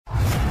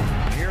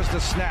the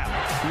snap.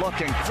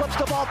 Looking. Flips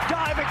the ball.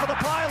 Diving for the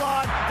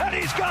pylon. And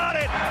he's got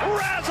it.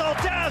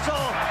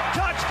 Razzle-dazzle.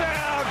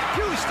 Touchdown.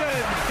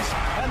 Houston.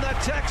 And the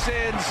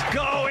Texans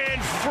go in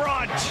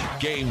front.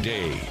 Game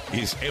day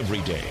is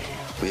every day.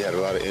 We had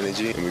a lot of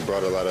energy, and we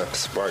brought a lot of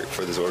spark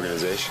for this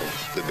organization.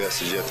 The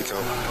best is yet to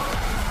come.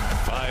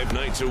 5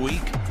 nights a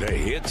week, the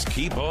hits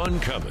keep on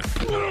coming.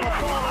 The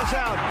ball is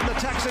out. The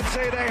Texans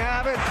say they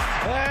have it,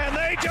 and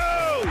they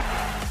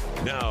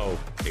do. Now,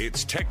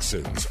 it's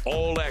Texans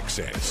All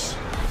Access.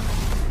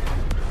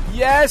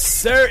 Yes,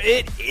 sir,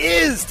 it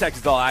is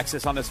Texans All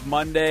Access on this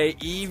Monday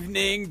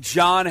evening.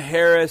 John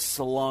Harris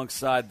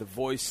alongside the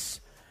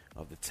voice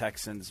of the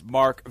Texans,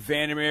 Mark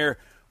Vandermeer.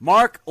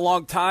 Mark,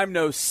 long time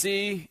no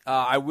see.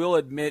 I will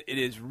admit it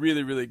is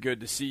really, really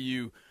good to see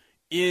you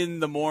in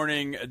the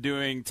morning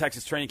doing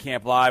Texas Training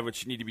Camp Live,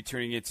 which you need to be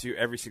tuning into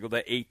every single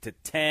day, 8 to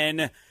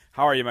 10.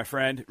 How are you, my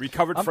friend?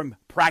 Recovered from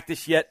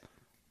practice yet?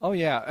 Oh,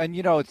 yeah. And,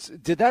 you know,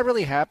 did that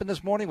really happen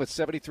this morning with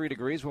 73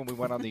 degrees when we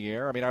went on the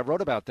air? I mean, I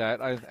wrote about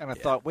that, and I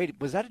thought, wait,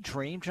 was that a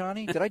dream,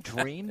 Johnny? Did I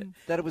dream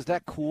that it was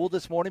that cool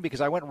this morning? Because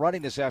I went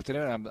running this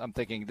afternoon, and I'm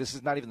thinking, this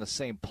is not even the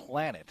same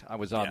planet I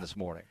was on this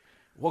morning.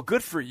 Well,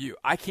 good for you.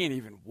 I can't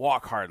even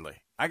walk hardly.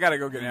 I got to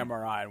go get an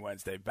MRI on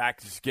Wednesday.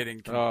 Back just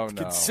getting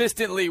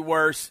consistently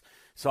worse.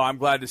 So I'm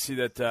glad to see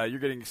that you're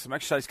getting some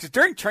exercise. Because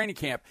during training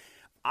camp,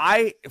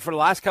 for the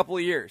last couple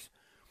of years,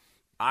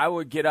 I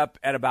would get up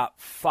at about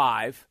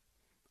 5.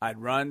 I'd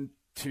run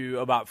to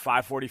about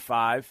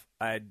 5:45.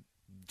 I'd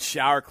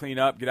shower, clean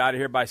up, get out of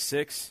here by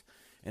 6,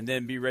 and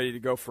then be ready to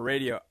go for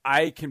radio.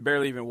 I can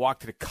barely even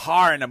walk to the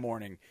car in the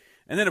morning.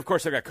 And then, of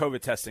course, I've got COVID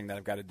testing that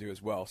I've got to do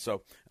as well.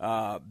 So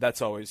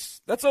that's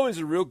always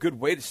a real good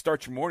way to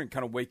start your morning,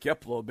 kind of wake you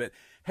up a little bit.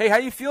 Hey, how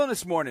you feeling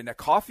this morning? That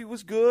coffee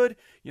was good.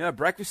 You know, that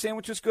breakfast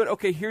sandwich was good.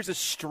 Okay, here's a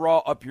straw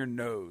up your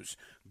nose.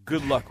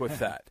 Good luck with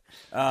that.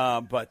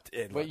 But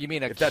you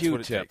mean a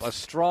Q-tip. A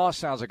straw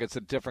sounds like it's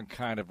a different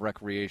kind of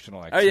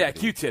recreational activity. Oh, yeah,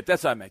 Q-tip.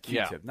 That's what I meant,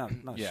 Q-tip. Not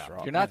a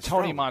straw. You're not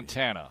Tony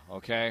Montana,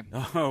 okay?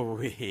 Oh,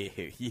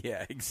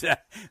 yeah,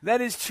 exactly. That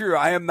is true.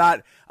 I am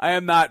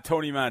not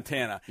Tony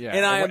Montana. Yeah.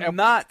 And I am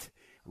not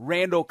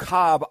Randall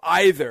Cobb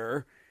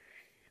either,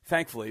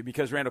 thankfully,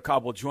 because Randall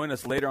Cobb will join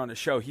us later on the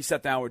show. He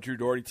sat down with Drew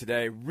Doherty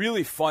today.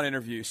 Really fun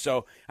interview.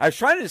 So I was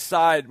trying to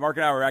decide, Mark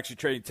and I were actually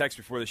trading texts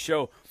before the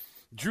show.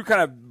 Drew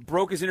kind of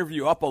broke his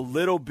interview up a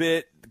little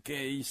bit.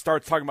 He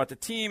starts talking about the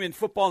team in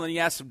football, and then he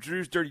asked some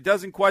Drew's Dirty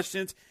Dozen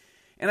questions.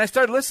 And I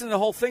started listening to the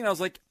whole thing, and I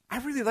was like, I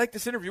really like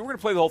this interview. We're going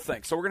to play the whole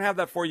thing. So we're going to have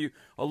that for you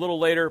a little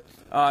later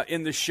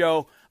in the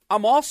show.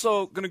 I'm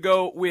also going to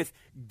go with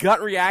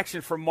gut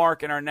reaction from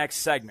Mark in our next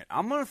segment.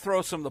 I'm going to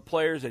throw some of the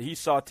players that he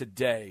saw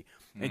today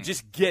and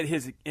just get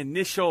his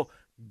initial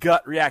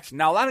gut reaction.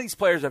 Now, a lot of these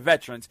players are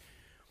veterans,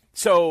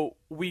 so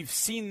we've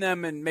seen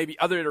them in maybe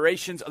other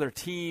iterations, other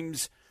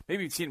teams.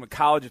 Maybe you've seen him in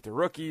college at the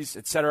rookies,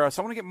 et cetera.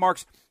 So I want to get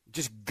Mark's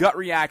just gut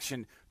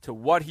reaction to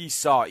what he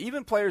saw.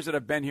 Even players that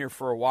have been here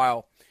for a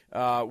while,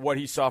 what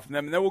he saw from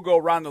them. And then we'll go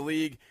around the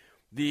league.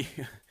 The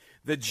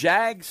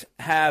Jags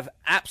have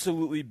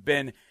absolutely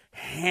been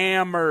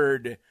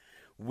hammered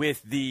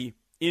with the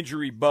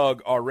injury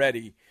bug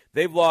already.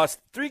 They've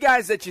lost 3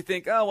 guys that you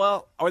think, oh,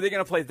 well, are they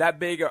going to play that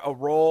big a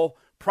role?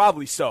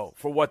 Probably so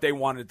for what they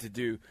wanted to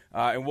do.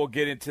 And we'll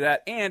get into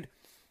that. And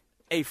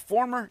a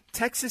former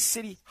Texas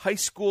City High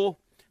School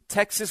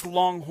Texas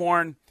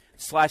Longhorn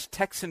 /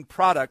 Texan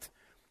product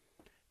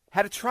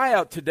had a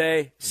tryout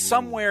today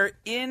somewhere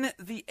in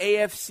the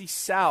AFC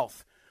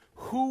South.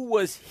 Who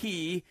was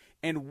he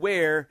and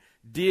where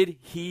did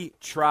he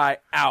try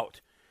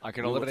out? I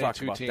can eliminate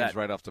 2 teams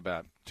right off the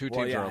bat. 2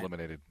 teams are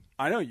eliminated.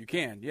 I know you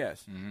can,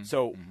 yes. Mm-hmm.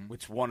 So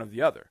it's one of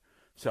the other.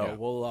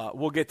 So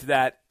we'll get to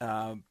that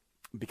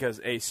because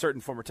a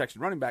certain former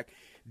Texan running back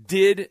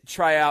did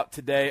try out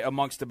today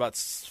amongst about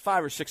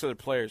 5 or 6 other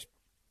players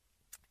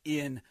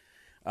in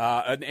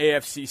an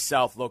AFC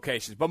South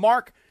location. But,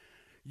 Mark,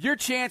 your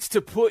chance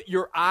to put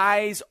your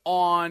eyes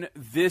on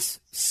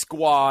this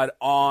squad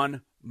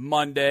on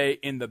Monday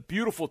in the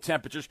beautiful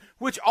temperatures,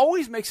 which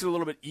always makes it a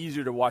little bit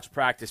easier to watch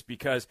practice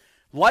because,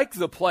 like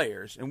the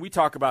players, and we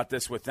talk about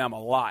this with them a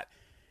lot,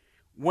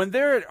 when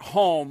they're at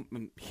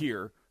home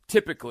here,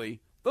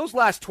 typically, those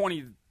last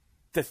 20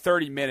 to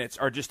 30 minutes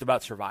are just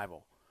about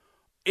survival.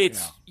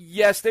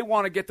 Yes, they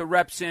want to get the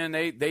reps in.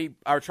 They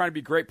are trying to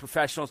be great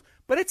professionals,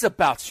 but it's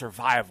about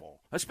survival,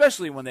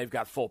 especially when they've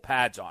got full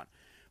pads on.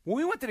 When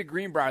we went to the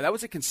Greenbrier, that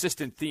was a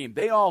consistent theme.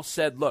 They all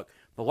said, look,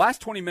 the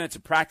last 20 minutes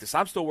of practice,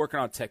 I'm still working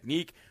on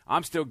technique.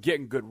 I'm still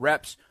getting good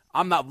reps.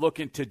 I'm not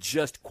looking to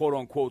just,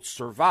 quote-unquote,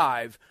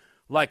 survive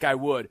like I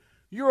would.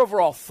 Your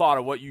overall thought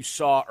of what you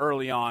saw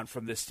early on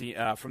from this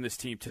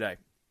team today?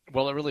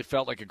 Well, it really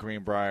felt like a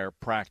Greenbrier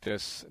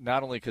practice,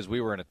 not only because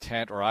we were in a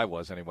tent, or I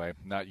was anyway,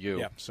 not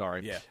you,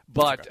 sorry,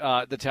 but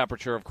the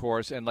temperature, of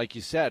course, and like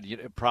you said,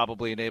 it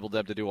probably enabled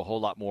them to do a whole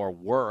lot more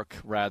work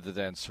rather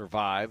than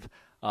survive,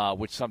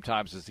 which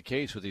sometimes is the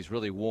case with these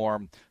really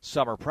warm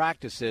summer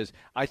practices.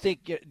 I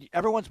think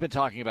everyone's been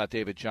talking about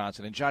David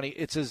Johnson, and Johnny,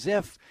 it's as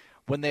if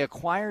when they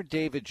acquired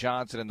David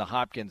Johnson in the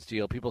Hopkins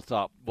deal, people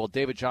thought, well,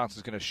 David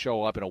Johnson's going to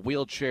show up in a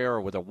wheelchair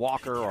or with a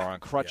walker or on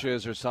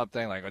crutches or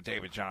something, like, oh,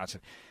 David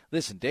Johnson.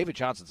 Listen, David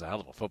Johnson's a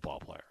hell of a football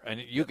player, and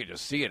you can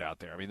just see it out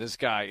there. I mean, this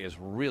guy is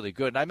really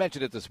good. And I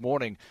mentioned it this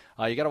morning.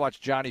 You got to watch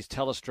Johnny's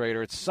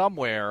Telestrator. It's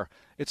somewhere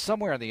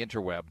on the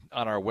interweb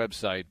on our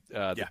website,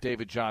 the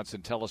David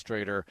Johnson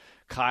Telestrator.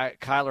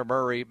 Kyler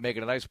Murray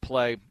making a nice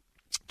play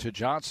to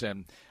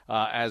Johnson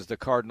as the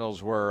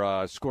Cardinals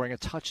were scoring a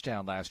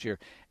touchdown last year.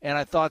 And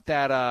I thought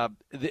that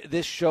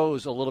this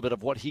shows a little bit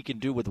of what he can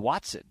do with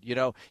Watson. You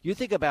know, you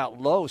think about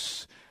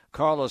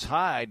Carlos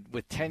Hyde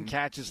with 10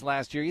 catches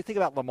last year. You think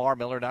about Lamar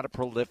Miller, not a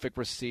prolific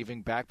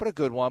receiving back, but a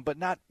good one, but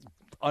not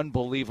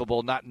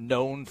unbelievable, not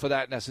known for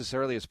that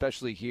necessarily,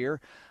 especially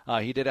here.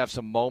 He did have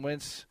some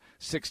moments.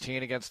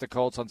 16 against the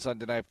Colts on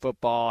Sunday Night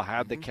Football,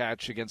 had the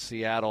catch against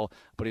Seattle,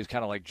 but he was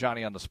kind of like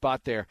Johnny on the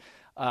spot there.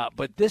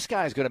 But this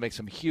guy is going to make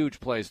some huge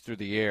plays through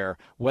the air,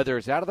 whether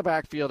it's out of the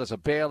backfield as a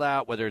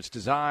bailout, whether it's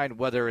designed,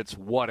 whether it's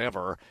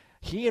whatever.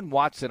 He and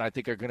Watson, I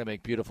think, are going to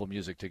make beautiful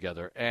music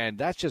together. And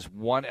that's just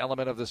one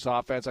element of this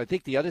offense. I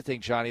think the other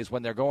thing, Johnny, is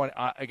when they're going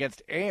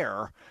against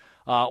air,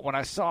 when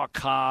I saw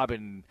Cobb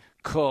and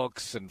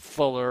Cooks and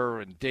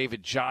Fuller and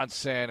David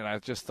Johnson, and I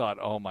just thought,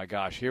 oh, my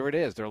gosh, here it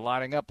is. They're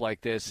lining up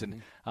like this,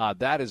 and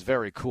that is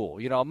very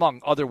cool. You know,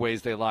 among other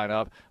ways they line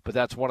up, but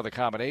that's one of the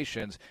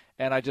combinations.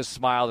 And I just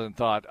smiled and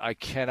thought, I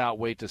cannot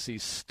wait to see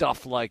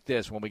stuff like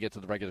this when we get to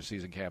the regular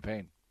season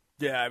campaign.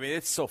 Yeah, I mean,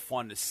 it's so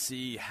fun to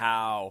see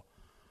how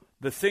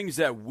the things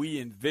that we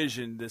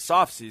envisioned this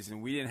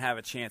offseason, we didn't have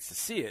a chance to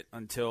see it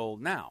until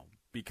now,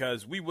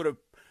 because we would have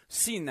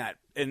seen that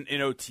in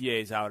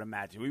OTAs, I would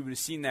imagine. We would have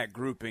seen that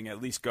grouping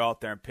at least go out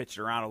there and pitch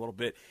it around a little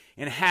bit,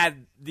 and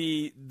had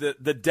the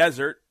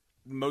desert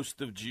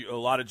a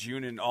lot of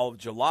June and all of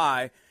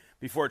July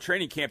before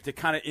training camp to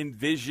kind of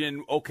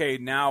envision, okay,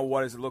 now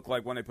what does it look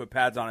like when they put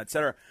pads on, et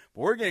cetera.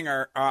 But we're getting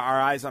our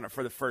eyes on it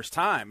for the first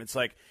time. It's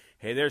like,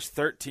 hey, there's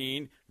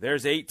 13,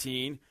 there's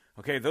 18.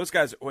 Okay, those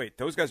guys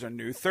are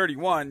new.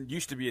 31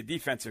 used to be a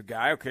defensive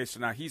guy. Okay, so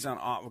now he's on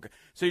off. Okay.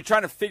 So you're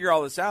trying to figure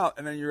all this out,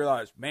 and then you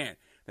realize, man,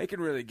 they can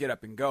really get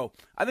up and go.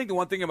 I think the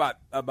one thing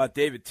about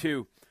David,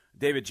 too,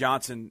 David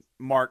Johnson,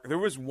 Mark, there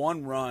was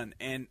one run,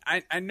 and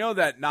I know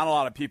that not a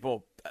lot of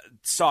people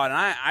saw it,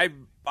 and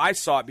I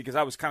saw it because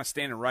I was kind of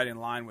standing right in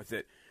line with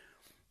it.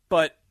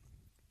 But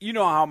you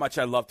know how much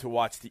I love to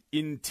watch the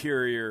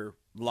interior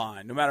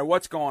line. No matter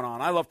what's going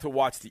on, I love to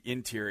watch the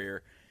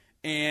interior,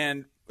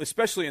 and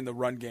especially in the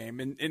run game.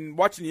 And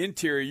watching the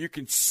interior, you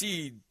can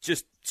see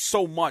just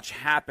so much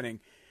happening.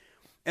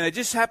 And I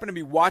just happened to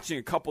be watching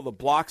a couple of the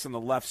blocks on the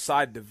left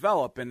side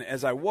develop, and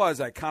as I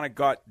kind of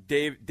got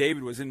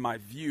David was in my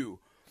view.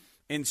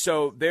 And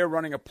so they're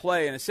running a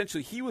play, and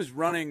essentially he was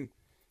running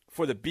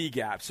for the B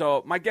gap.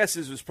 So my guess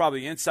is it was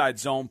probably inside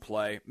zone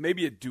play,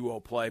 maybe a duo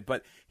play,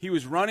 but he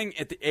was running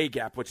at the A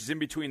gap, which is in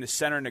between the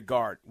center and the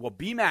guard. Well,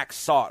 B-Mac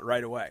saw it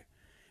right away,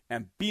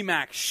 and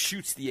B-Mac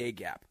shoots the A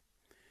gap.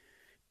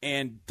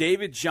 And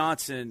David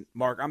Johnson,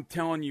 Mark, I'm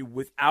telling you,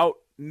 without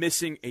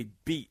missing a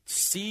beat,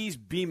 sees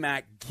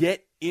B-Mac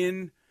get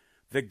in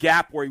the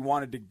gap where he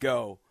wanted to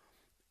go,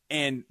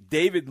 and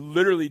David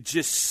literally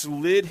just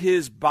slid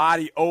his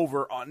body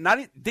over.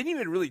 Didn't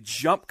even really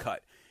jump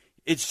cut.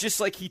 It's just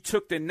like he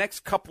took the next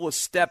couple of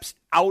steps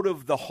out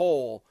of the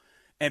hole,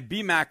 and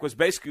B-Mac was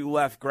basically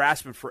left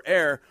grasping for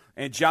air,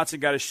 and Johnson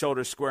got his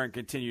shoulders square and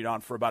continued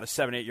on for about a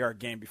 7-8 yard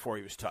gain before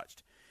he was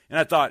touched. And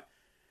I thought,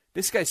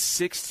 this guy's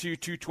 6'2",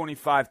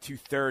 225,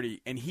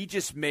 230, and he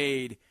just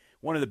made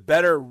one of the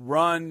better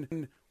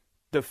run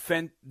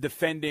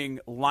defending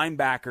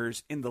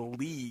linebackers in the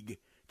league,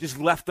 just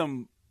left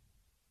them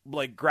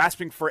like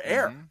grasping for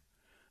air.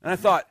 And I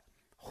thought,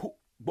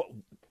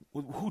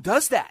 who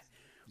does that?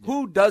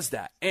 Who does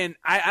that? And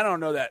I don't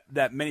know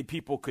that many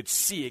people could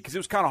see it, because it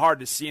was kind of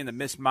hard to see in the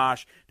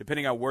mishmash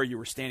depending on where you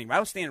were standing. But I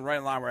was standing right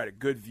in line where I had a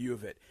good view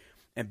of it.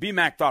 And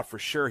B-Mac thought for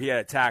sure he had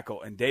a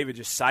tackle, and David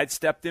just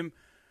sidestepped him,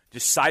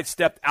 just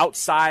sidestepped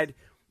outside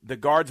the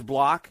guard's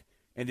block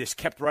and just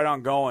kept right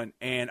on going.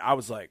 And I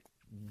was like,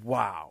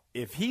 wow,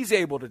 if he's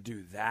able to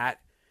do that,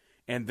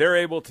 and they're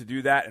able to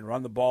do that and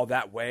run the ball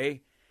that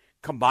way,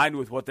 combined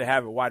with what they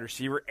have at wide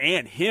receiver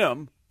and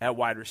him at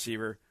wide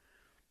receiver,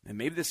 and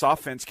maybe this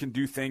offense can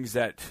do things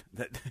that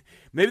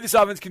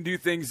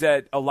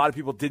a lot of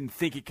people didn't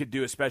think it could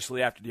do,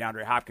 especially after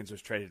DeAndre Hopkins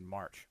was traded in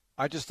March.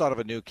 I just thought of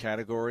a new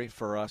category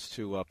for us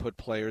to put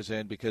players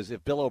in, because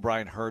if Bill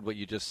O'Brien heard what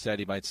you just said,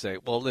 he might say,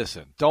 "Well,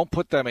 listen, don't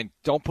put them in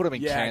Canton." Don't put them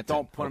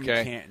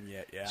in Canton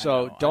yet. Yeah,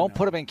 so don't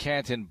put them in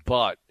Canton,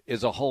 but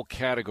is a whole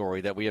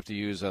category that we have to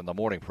use on the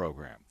morning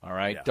program. All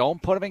right,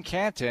 don't put them in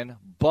Canton,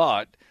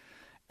 but,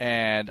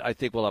 and I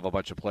think we'll have a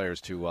bunch of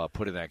players to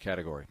put in that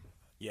category.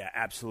 Yeah,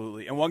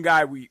 absolutely. And one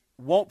guy we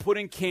won't put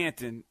in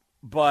Canton,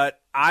 but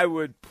I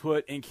would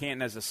put in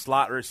Canton as a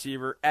slot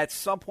receiver at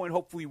some point.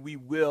 Hopefully, we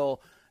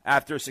will,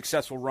 after a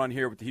successful run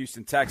here with the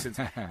Houston Texans,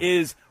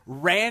 is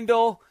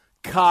Randall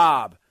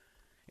Cobb.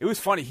 It was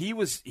funny.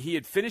 He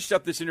had finished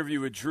up this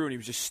interview with Drew, and he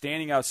was just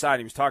standing outside.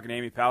 He was talking to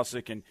Amy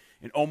Palcic and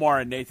Omar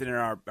and Nathan in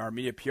our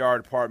media PR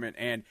department,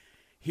 and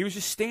he was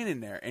just standing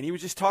there, and he was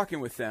just talking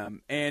with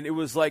them. And it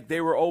was like they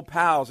were old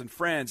pals and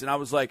friends, and I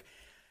was like,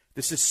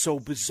 this is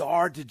so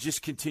bizarre to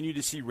just continue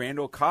to see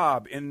Randall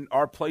Cobb in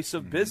our place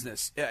of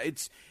business.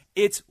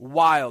 It's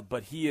wild,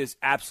 but he is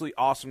absolutely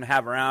awesome to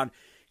have around.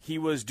 He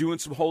was doing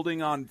some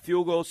holding on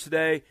field goals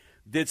today,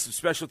 did some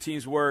special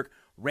teams work.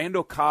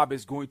 Randall Cobb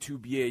is going to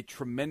be a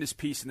tremendous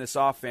piece in this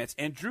offense,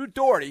 and Drew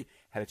Dougherty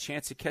had a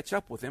chance to catch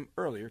up with him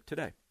earlier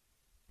today.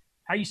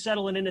 How are you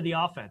settling into the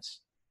offense?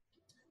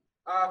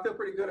 I feel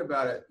pretty good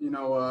about it.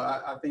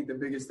 I think the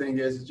biggest thing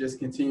is just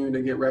continuing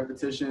to get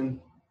repetition,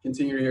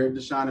 continue to hear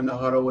Deshaun in the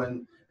huddle,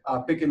 and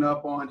picking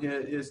up on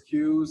his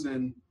cues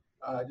and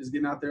just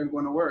getting out there and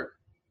going to work.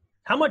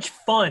 How much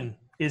fun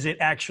is it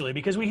actually?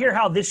 Because we hear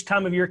how this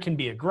time of year can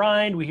be a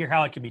grind. We hear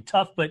how it can be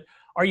tough, but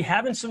are you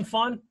having some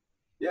fun?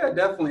 Yeah,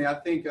 definitely. I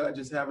think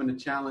just having the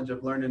challenge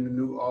of learning the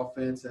new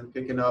offense and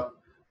picking up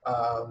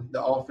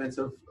the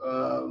offensive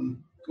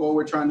what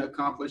we're trying to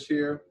accomplish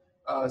here.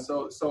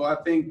 So I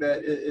think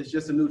that it's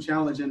just a new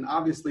challenge, and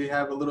obviously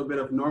have a little bit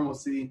of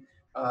normalcy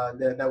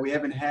that we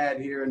haven't had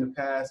here in the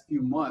past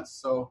few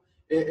months. So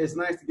it's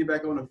nice to get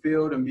back on the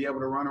field and be able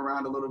to run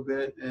around a little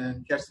bit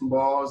and catch some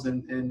balls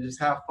and just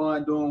have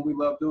fun doing what we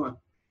love doing.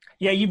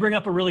 Yeah, you bring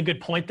up a really good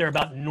point there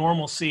about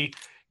normalcy.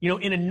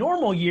 In a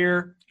normal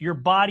year, your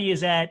body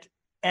is at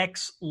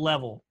X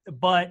level.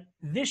 But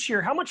this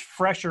year, how much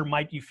fresher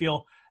might you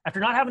feel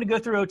after not having to go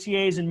through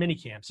OTAs and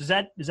minicamps? Is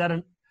that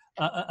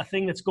a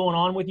thing that's going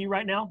on with you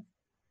right now?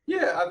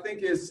 Yeah, I think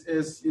it's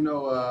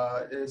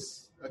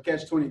a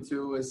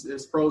catch-22.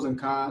 It's pros and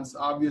cons.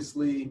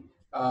 Obviously,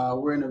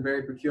 we're in a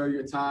very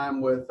peculiar time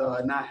with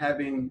not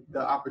having the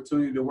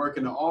opportunity to work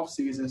in the off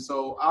season.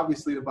 So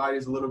obviously the body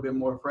is a little bit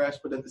more fresh,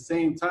 but at the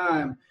same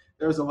time,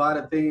 there's a lot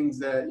of things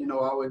that,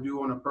 I would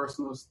do on a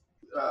personal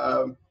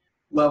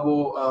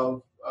level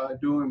of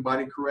doing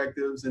body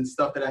correctives and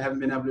stuff that I haven't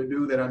been able to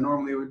do that I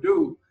normally would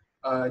do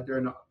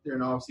during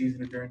off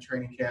season and during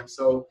training camp.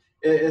 So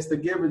it's the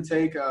give and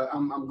take.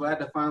 I'm glad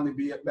to finally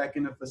be back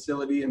in the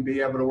facility and be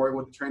able to work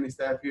with the training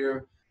staff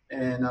here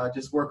and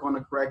just work on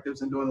the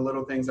correctives and doing the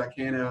little things I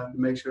can to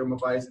make sure my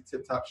body's in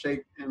tip-top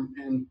shape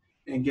and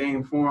in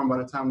game form by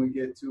the time we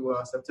get to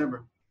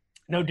September.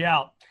 No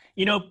doubt.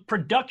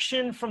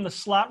 Production from the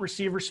slot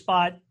receiver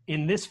spot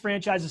in this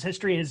franchise's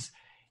history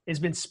has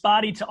been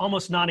spotty to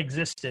almost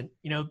non-existent.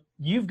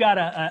 You've got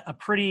a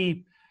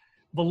pretty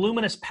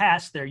voluminous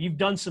past there. You've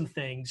done some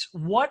things.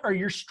 What are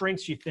your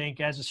strengths, you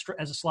think, as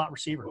a slot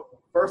receiver?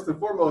 First and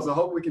foremost, I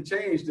hope we can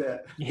change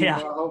that. Yeah.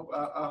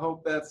 I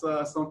hope that's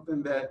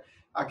something that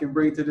I can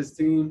bring to this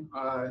team.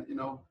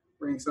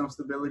 Bring some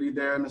stability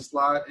there in the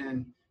slot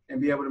and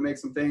be able to make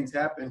some things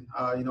happen.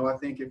 I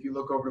think if you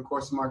look over the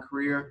course of my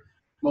career,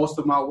 most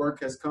of my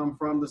work has come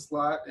from the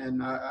slot,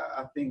 and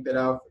I think that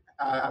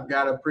I've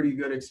got a pretty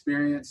good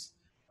experience.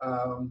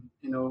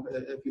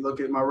 If you look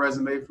at my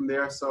resume from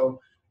there, so.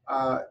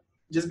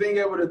 Just being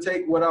able to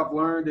take what I've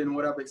learned and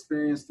what I've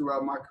experienced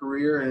throughout my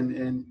career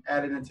and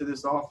add it into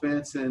this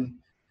offense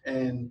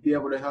and be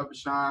able to help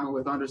Deshaun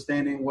with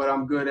understanding what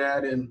I'm good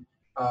at and,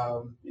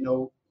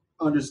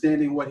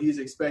 understanding what he's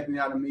expecting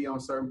out of me on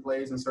certain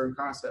plays and certain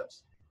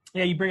concepts.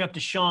 Yeah, you bring up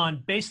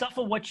Deshaun. Based off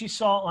of what you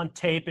saw on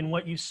tape and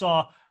what you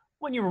saw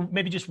when you were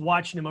maybe just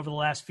watching him over the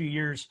last few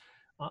years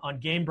on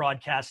game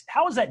broadcasts,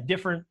 how is that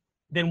different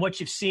than what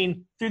you've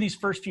seen through these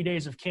first few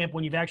days of camp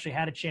when you've actually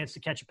had a chance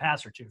to catch a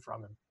pass or two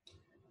from him?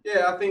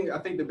 Yeah, I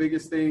think the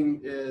biggest thing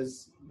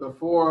is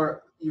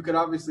before you could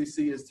obviously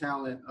see his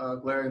talent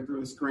glaring through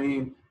the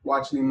screen,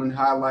 watching him in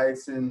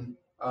highlights and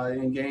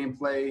in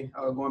gameplay,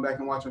 going back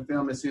and watching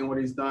film and seeing what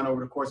he's done over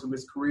the course of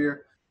his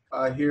career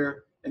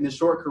here in his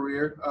short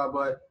career.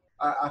 But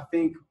I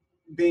think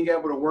being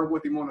able to work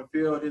with him on the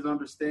field, his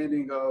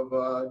understanding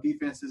of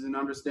defenses and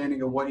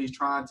understanding of what he's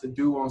trying to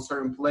do on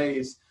certain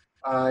plays,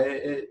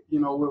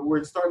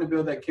 we're starting to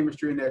build that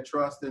chemistry and that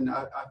trust, and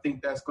I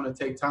think that's going to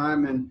take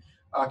time and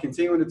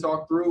continuing to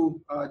talk through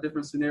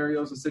different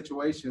scenarios and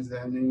situations.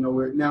 And,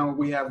 now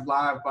we have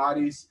live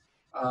bodies.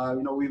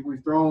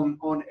 We've thrown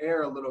on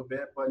air a little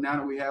bit, but now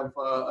that we have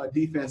a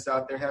defense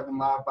out there having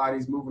live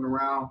bodies moving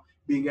around,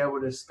 being able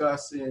to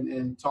discuss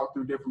and talk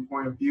through different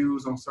point of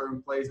views on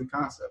certain plays and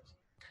concepts.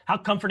 How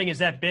comforting has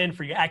that been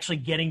for you actually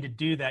getting to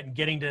do that and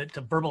getting to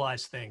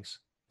verbalize things?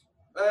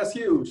 That's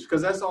huge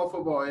because that's all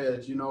football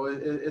is.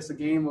 It's a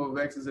game of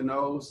X's and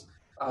O's.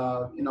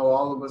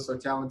 All of us are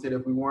talented.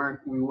 If we weren't,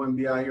 we wouldn't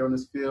be out here on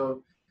this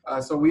field.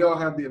 So we all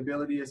have the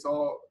ability. It's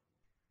all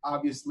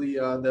obviously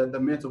the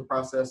mental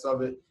process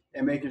of it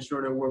and making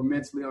sure that we're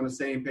mentally on the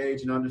same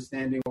page and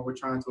understanding what we're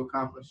trying to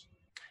accomplish.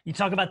 You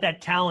talk about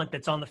that talent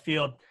that's on the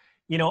field.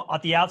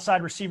 At the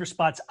outside receiver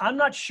spots, I'm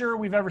not sure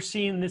we've ever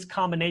seen this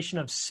combination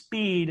of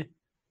speed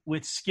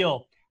with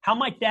skill. How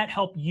might that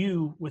help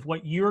you with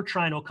what you're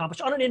trying to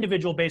accomplish on an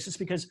individual basis?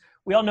 Because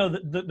we all know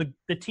that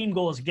the team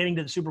goal is getting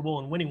to the Super Bowl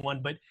and winning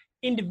one, but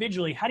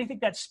individually, how do you think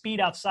that speed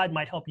outside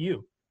might help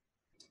you?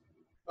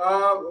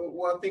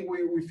 Well, I think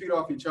we feed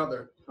off each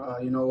other.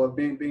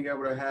 Being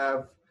able to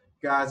have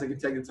guys that can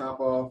take the top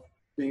off,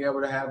 being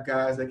able to have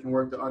guys that can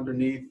work the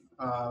underneath.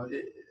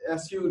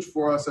 That's huge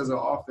for us as an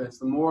offense.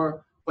 The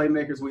more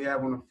playmakers we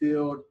have on the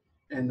field,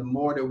 and the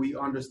more that we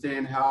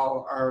understand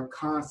how our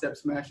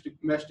concepts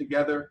mesh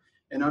together,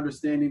 and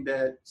understanding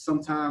that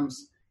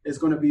sometimes it's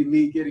going to be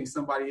me getting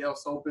somebody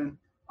else open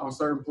on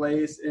certain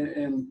plays,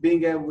 and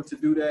being able to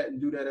do that and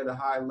do that at a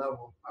high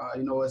level.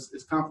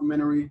 It's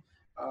complementary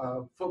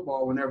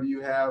football whenever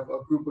you have a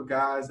group of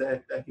guys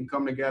that can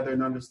come together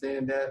and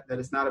understand that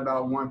it's not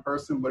about one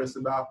person, but it's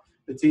about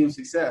the team's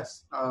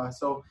success.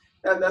 So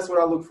that's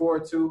what I look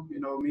forward to.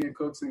 Me and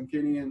Cooks and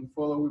Kenny and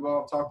Fuller, we've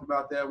all talked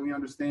about that. We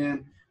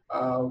understand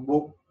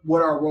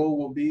what our role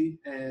will be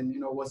and,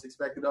 what's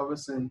expected of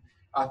us. And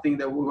I think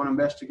that we're going to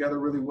mesh together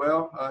really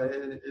well.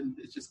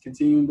 It's just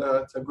continuing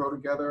to grow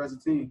together as a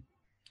team.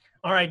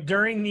 All right.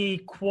 During the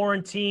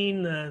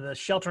quarantine, the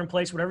shelter in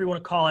place, whatever you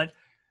want to call it,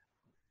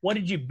 what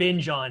did you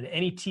binge on?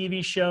 Any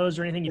TV shows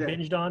or anything you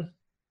binged on?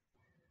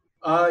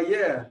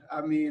 Yeah.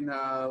 I mean,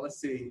 let's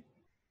see.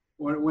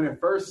 When it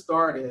first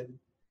started,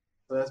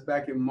 so that's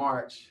back in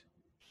March,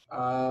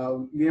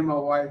 me and my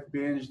wife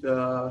binged,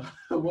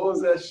 what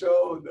was that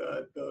show?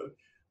 The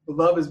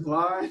Love is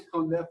Blind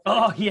on Netflix.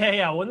 Oh,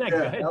 yeah. Wasn't that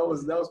good?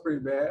 That was pretty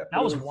bad.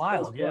 That was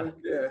wild, yeah.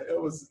 Yeah,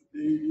 it was.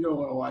 You don't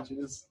want to watch it.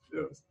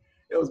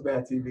 It was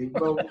bad TV,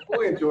 but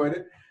we enjoyed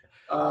it.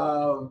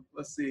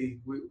 Let's see.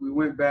 We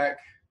went back.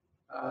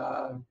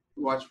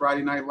 We watched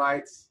Friday Night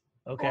Lights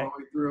all the way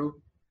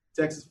through.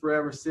 Texas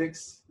Forever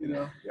 6,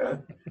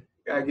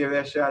 gotta give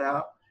that shout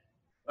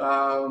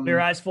out. Clear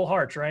Eyes, Full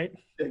Hearts, right?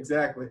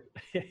 Exactly.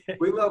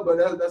 We love,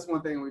 but that's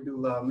one thing we do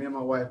love. Me and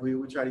my wife, we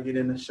try to get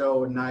in the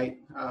show at night.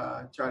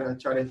 Try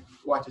to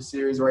watch a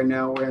series right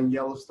now. We're in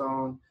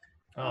Yellowstone.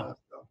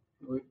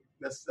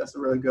 That's a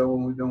really good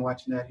one. We've been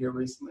watching that here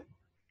recently.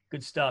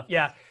 Good stuff.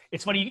 Yeah,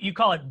 it's funny you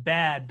call it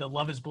bad, the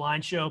Love is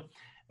Blind show.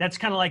 That's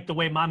kind of like the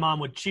way my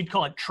mom she'd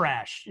call it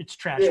trash. It's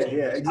trash. Yeah,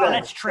 exactly. Oh,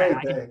 that's trash.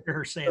 I can hear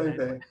her saying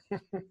that.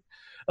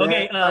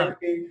 Okay. Tiger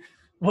King.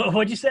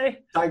 What'd you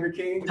say? Tiger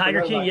King.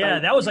 Tiger King, yeah.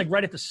 That was like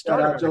right at the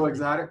start. Shout out Joe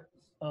Exotic.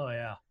 Oh,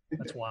 yeah.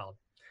 That's wild.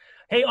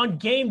 Hey, on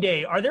game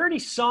day, are there any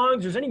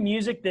songs, there's any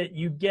music that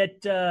you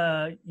get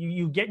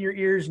you get in your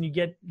ears and you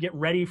get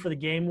ready for the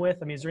game with?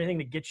 I mean, is there anything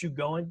that gets you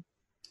going?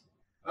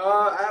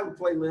 I have a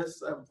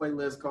playlist. I have a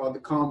playlist called The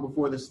Calm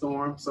Before the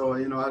Storm. So,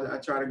 I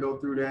try to go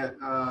through that,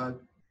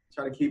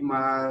 try to keep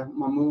my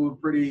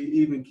mood pretty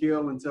even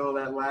keel until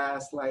that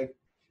last,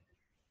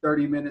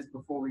 30 minutes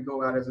before we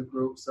go out as a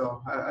group.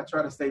 So I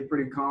try to stay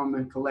pretty calm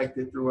and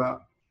collected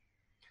throughout.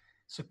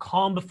 So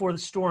Calm Before the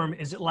Storm,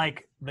 is it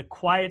like the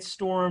quiet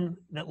storm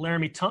that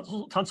Laramie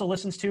Tunsil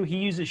listens to? He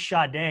uses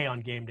Sade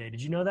on game day.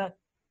 Did you know that?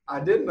 I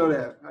didn't know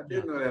that.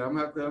 Know that. I'm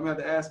gonna have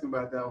to ask him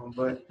about that one.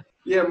 But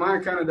yeah,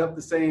 mine kind of up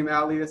the same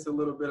alley. It's a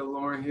little bit of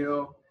Lauryn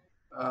Hill,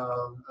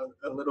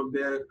 a little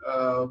bit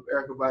of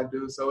Erykah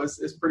Badu. So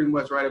it's pretty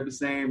much right up the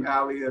same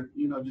alley of,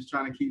 just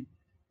trying to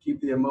keep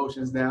the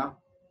emotions down.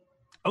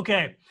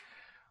 Okay.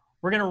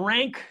 We're going to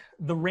rank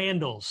the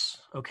Randalls,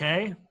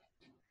 okay?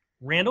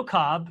 Randall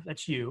Cobb,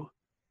 that's you.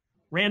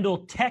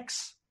 Randall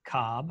Tex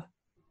Cobb,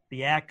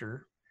 the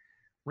actor.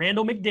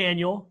 Randall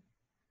McDaniel,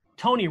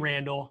 Tony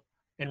Randall,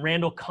 and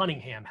Randall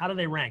Cunningham. How do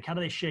they rank? How do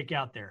they shake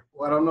out there?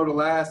 Well, I don't know the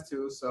last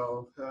two,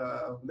 so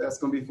that's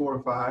going to be 4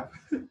 or 5.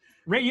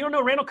 You don't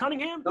know Randall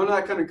Cunningham? No,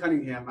 not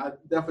Cunningham. I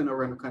definitely know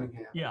Randall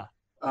Cunningham. Yeah.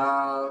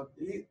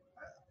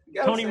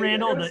 Tony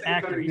Randall, the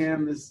actor.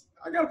 Cunningham is.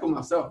 I got to put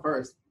myself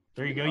first.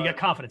 There you go. You got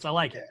confidence. I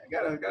like it.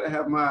 Yeah, gotta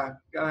have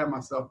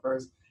myself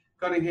first.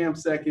 Cunningham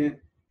second.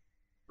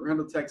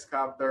 Randall Tex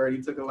Cobb third.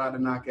 He took a lot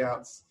of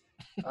knockouts.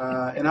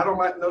 And I don't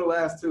know the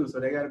last two, so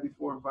they got to be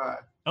 4 and 5.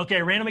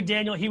 Okay, Randall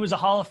McDaniel, he was a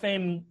Hall of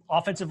Fame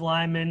offensive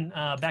lineman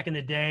back in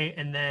the day.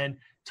 And then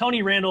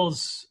Tony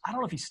Randall's, I don't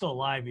know if he's still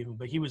alive even,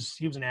 but he was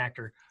an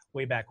actor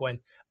way back when.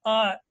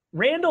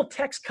 Randall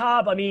Tex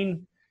Cobb, I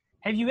mean,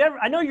 have you ever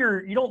 – I know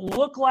you don't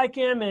look like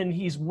him and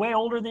he's way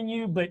older than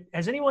you, but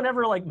has anyone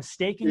ever,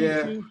 mistaken you?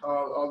 Yeah,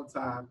 all the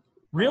time.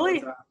 Really?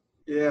 The time.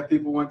 Yeah,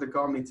 people want to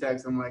call me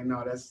Tex. I'm like,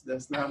 no,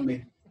 that's not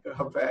me.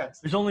 I'll pass.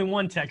 There's only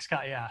one Tex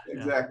Cobb, yeah.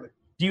 Exactly.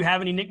 Yeah. Do you have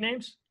any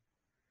nicknames?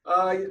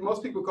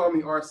 Most people call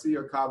me RC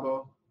or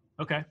Cabo.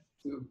 Okay.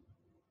 Too.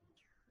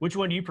 Which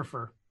one do you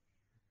prefer?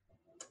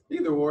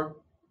 Either or.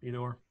 Either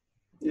or.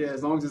 Yeah,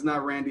 as long as it's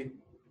not Randy.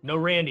 No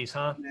Randys,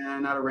 huh? Nah,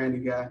 not a Randy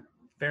guy.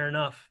 Fair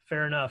enough.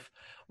 Fair enough.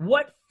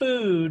 What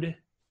food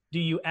do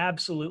you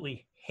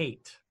absolutely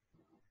hate?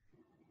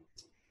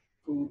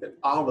 Food and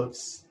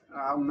olives.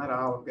 I'm not an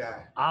olive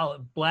guy.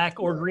 Olive, black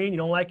or green? You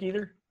don't like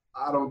either?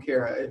 I don't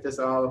care. If it's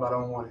an olive, I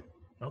don't want it.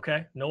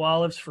 Okay. No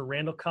olives for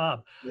Randall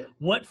Cobb. Yeah.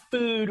 What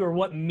food or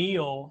what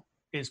meal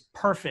is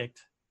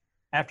perfect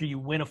after you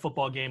win a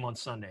football game on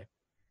Sunday?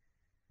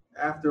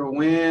 After a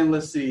win,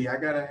 let's see. I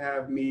gotta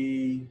have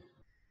me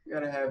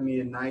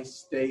a nice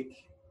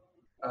steak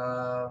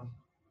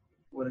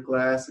with a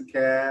glass of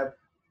cab.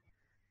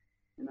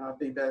 I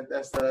think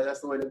that's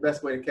the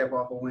best way to cap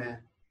off a win.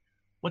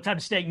 What type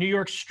of steak? New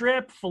York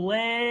strip,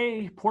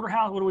 filet,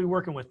 porterhouse? What are we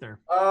working with there?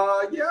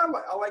 Yeah,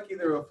 I like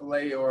either a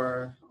filet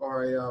or a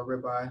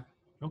ribeye.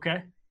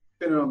 Okay.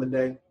 Depending on the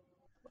day.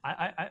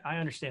 I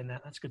understand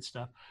that. That's good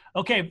stuff.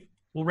 Okay,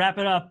 we'll wrap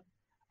it up.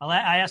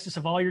 I asked this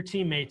of all your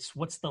teammates.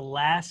 What's the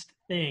last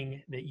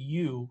thing that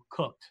you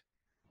cooked?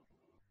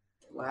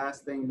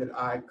 Last thing that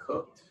I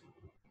cooked.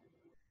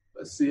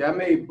 Let's see. I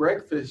made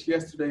breakfast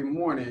yesterday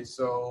morning,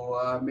 so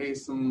I made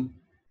some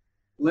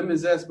lemon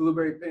zest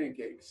blueberry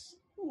pancakes.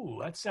 Ooh,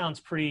 that sounds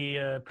pretty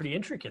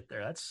intricate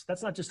there.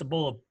 That's not just a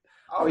bowl of.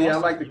 Oh yeah, I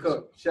like to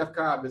cook. Chef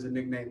Cobb is a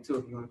nickname too,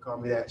 if you want to call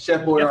me that.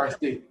 Chef Boy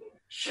RC.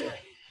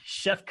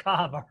 Chef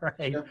Cobb, all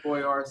right. Chef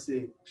Boy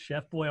RC.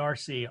 Chef Boy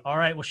RC. All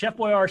right. Well, Chef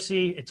Boy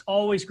RC, it's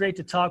always great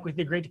to talk with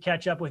you. Great to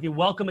catch up with you.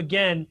 Welcome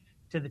again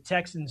to the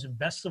Texans, and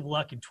best of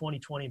luck in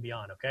 2020 and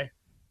beyond. Okay.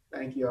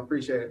 Thank you. I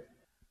appreciate it.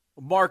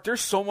 Mark,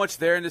 there's so much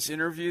there in this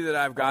interview that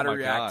I've got to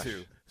react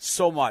to.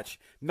 So much.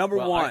 Number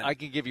one. I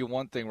can give you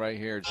one thing right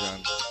here, John.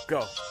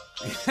 Go.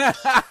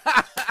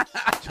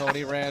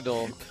 Tony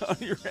Randall.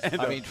 Tony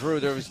Randall. I mean, Drew,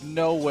 there was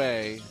no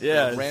way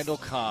that Randall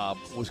Cobb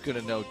was going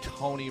to know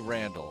Tony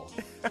Randall,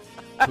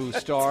 who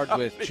starred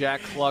with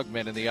Jack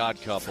Klugman in The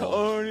Odd Couple.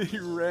 Tony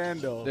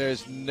Randall.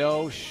 There's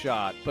no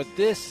shot. But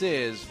this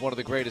is one of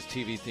the greatest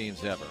TV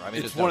themes ever. I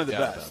mean, it's one of the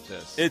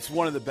best. It's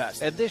one of the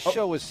best. And this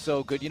show is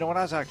so good. You know, when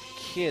I was a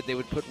kid, they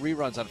would put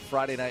reruns on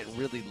Friday night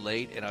really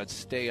late, and I would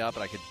stay up,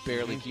 and I could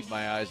barely keep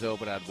my eyes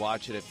open. I'd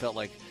watch it. It felt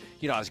like,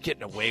 you know, I was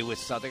getting away with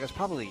something. I was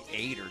probably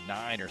 8 or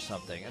 9 or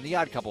something. And The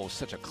Odd Couple was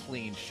such a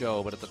clean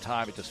show, but at the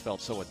time it just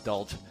felt so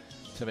adult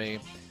to me.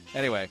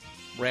 Anyway,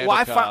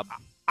 Randall Cobb.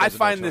 I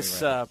find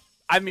this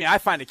I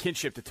find a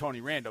kinship to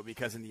Tony Randall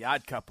because in The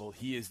Odd Couple,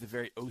 he is the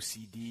very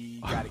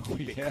OCD, got to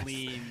keep it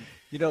clean.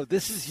 You know,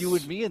 this is you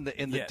and me in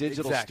the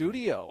digital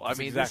studio. That's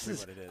exactly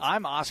what it is.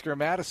 I'm Oscar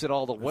Madison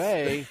all the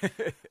way.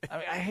 I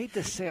mean, I hate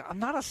to say it, I'm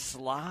not a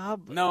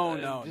slob.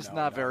 No,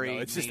 not very.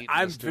 It's just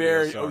I'm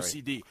very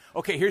OCD.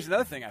 Okay, here's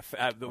another thing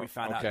that we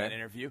found out in that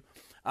interview.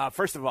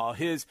 First of all,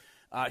 his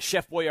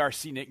Chef Boy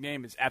RC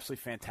nickname is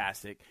absolutely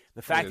fantastic.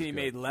 The fact that he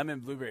made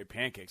lemon blueberry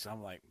pancakes,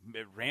 I'm like,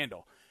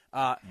 Randall.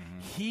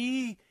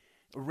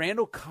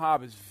 Randall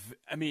Cobb is,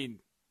 I mean,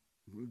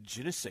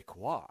 je ne sais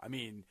quoi. I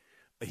mean,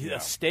 a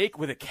steak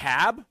with a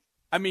cab?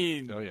 I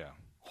mean,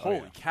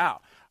 holy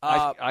cow.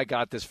 I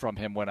got this from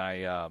him when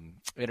I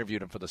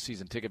interviewed him for the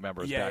season ticket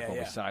members back when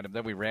we signed him.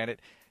 Then we ran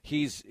it.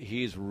 He's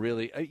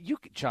really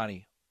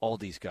Johnny, all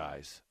these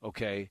guys,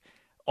 okay?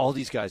 All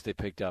these guys they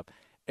picked up.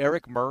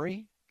 Eric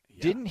Murray.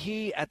 Yeah. Didn't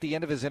he, at the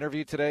end of his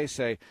interview today,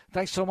 say,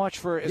 thanks so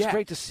much it's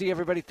great to see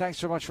everybody. Thanks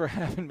so much for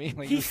having me.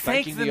 Like, he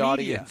thanked the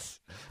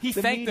audience. He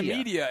thanked the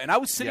media. And I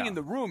was sitting in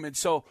the room, and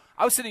so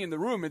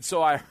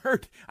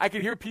I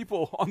could hear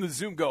people on the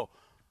Zoom go,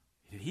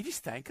 did he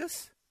just thank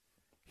us?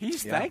 He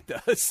just thanked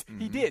us. Mm-hmm.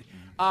 He did.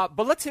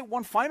 But let's hit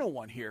one final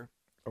one here.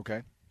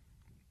 Okay.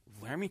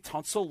 Laremy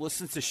Tunsil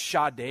listens to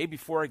Sade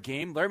before a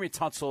game. Laremy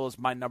Tunsil is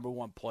my number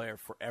one player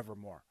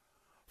forevermore.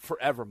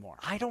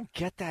 I don't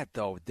get that,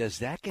 though. Does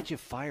that get you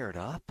fired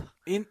up?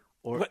 It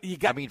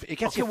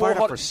gets you fired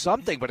up for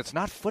something, but it's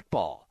not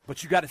football.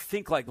 But you got to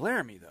think like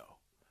Laremy, though.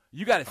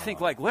 You got to think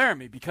like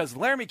Laremy, because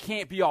Laremy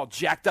can't be all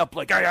jacked up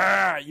like,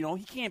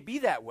 he can't be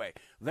that way.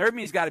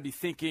 Laramy's got to be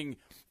thinking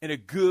in a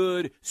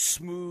good,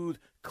 smooth,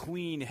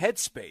 clean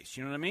headspace.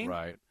 You know what I mean?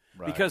 Right.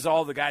 Because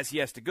all the guys he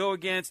has to go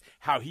against,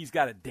 how he's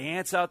got to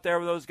dance out there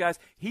with those guys.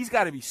 He's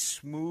got to be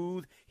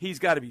smooth. He's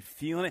got to be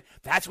feeling it.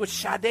 That's what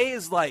Sade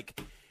is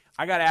like.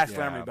 I got to ask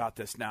Laremy about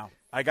this now.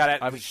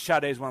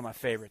 Sade is one of my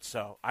favorites.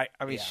 So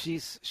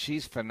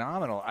she's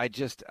phenomenal.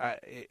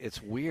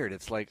 It's weird.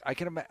 It's like I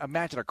can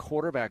imagine a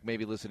quarterback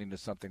maybe listening to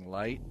something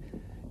light,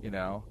 you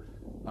know.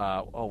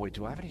 Wait,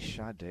 do I have any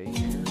Sade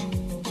here?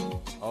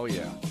 Oh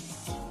yeah.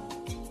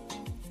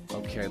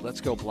 Okay,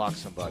 let's go block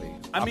somebody.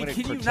 I'm going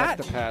to protect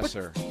the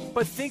passer.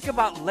 But think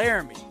about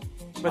Laremy.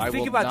 But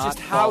think about just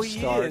how he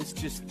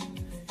is.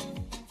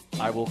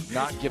 I will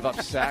not give up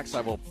sacks.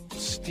 I will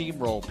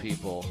steamroll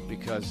people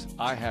because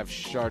I have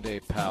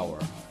Sade power.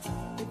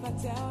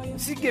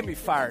 She get me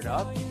fired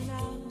up.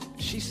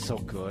 She's so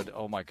good.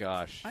 Oh, my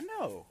gosh. I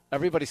know.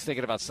 Everybody's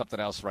thinking about something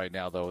else right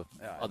now, though,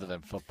 other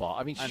than football.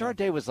 I mean,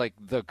 Sade was like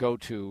the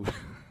go-to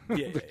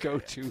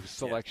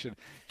selection.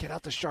 Get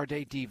out the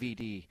Sade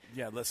DVD.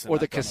 Yeah, listen. Or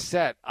the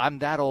cassette. I'm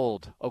that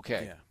old.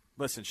 Okay. Yeah.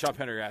 Listen, Sean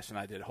Pendergast and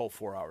I did a whole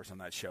 4 hours on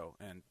that show,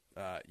 and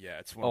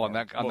it's one.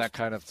 On that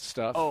kind of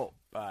stuff.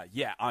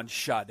 On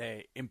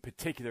Sade in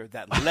particular,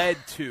 that led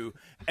to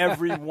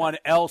everyone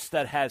else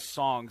that has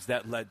songs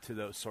that led to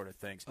those sort of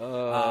things.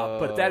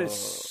 But that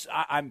is,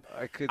 I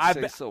could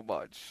say so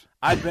much.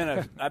 I've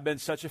been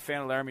such a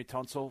fan of Laremy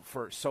Tunsil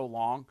for so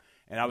long,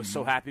 and I was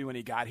so happy when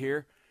he got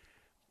here.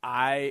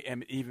 I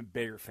am an even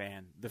bigger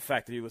fan. The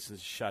fact that he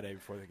listens to Sade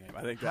before the game,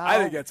 I think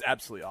that's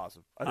absolutely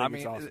awesome. I mean,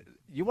 it's awesome.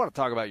 You want to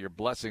talk about your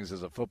blessings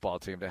as a football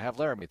team to have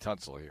Laremy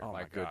Tunsil here. Oh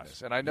my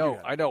goodness! And I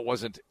know it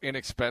wasn't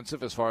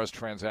inexpensive as far as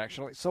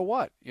transactionally. So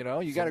what? You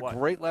know, you got a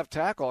great left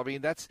tackle. I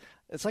mean, it's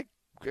like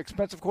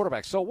expensive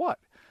quarterback. So what?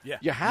 Yeah,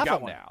 you have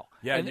him one. now.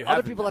 Yeah, and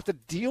other people have to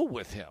deal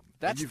with him.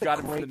 That's you've the got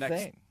him great for the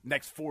thing.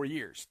 next 4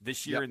 years,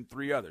 this year and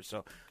 3 others.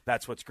 So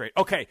that's what's great.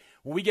 Okay,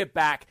 when we get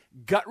back,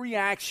 gut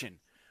reaction.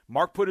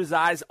 Mark put his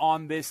eyes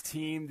on this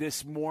team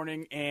this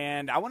morning,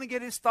 and I want to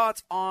get his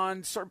thoughts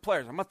on certain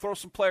players. I'm going to throw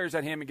some players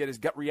at him and get his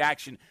gut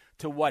reaction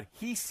to what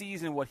he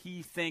sees and what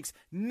he thinks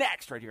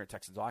next right here at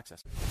Texans All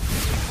Access.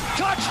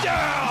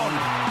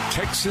 Touchdown!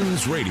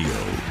 Texans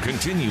Radio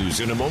continues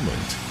in a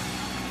moment.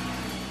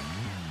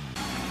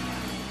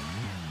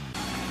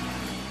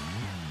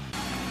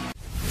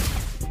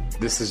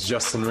 This is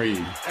Justin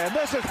Reed. And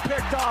this is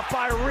picked off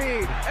by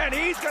Reed, and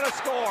he's going to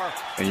score.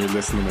 And you're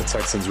listening to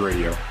Texans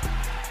Radio.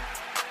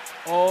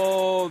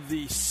 Oh,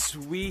 the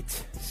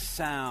sweet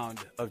sound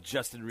of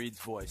Justin Reed's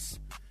voice.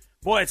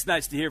 Boy, it's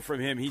nice to hear from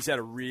him. He's had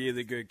a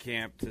really good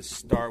camp to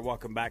start.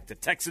 Welcome back to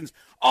Texans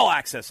All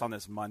Access on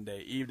this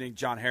Monday evening.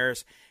 John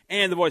Harris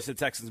and the voice of the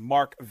Texans,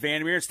 Mark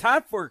Vandermeer. It's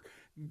time for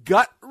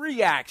gut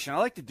reaction. I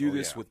like to do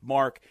this with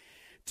Mark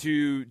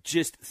to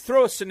just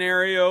throw a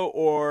scenario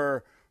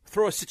or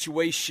throw a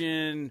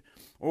situation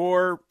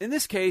or, in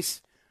this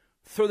case,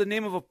 throw the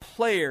name of a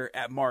player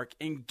at Mark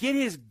and get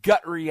his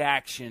gut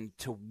reaction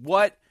to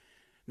what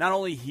not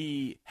only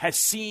he has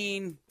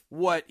seen,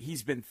 what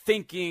he's been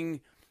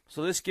thinking.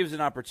 So this gives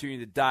an opportunity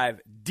to dive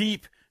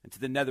deep into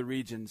the nether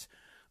regions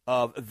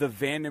of the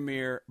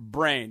Vandermeer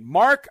brain.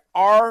 Mark,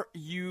 are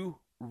you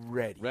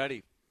ready?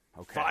 Ready.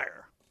 Okay.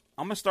 Fire.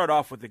 I'm going to start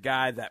off with the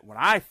guy that when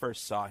I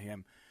first saw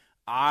him,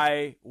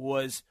 I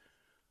was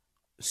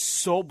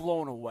so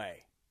blown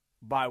away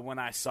by when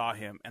I saw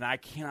him, and I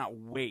cannot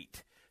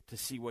wait to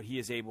see what he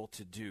is able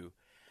to do.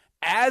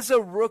 As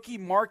a rookie,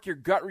 Mark, your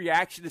gut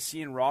reaction to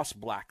seeing Ross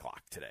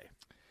Blacklock today?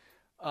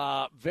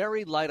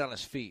 Very light on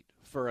his feet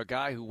for a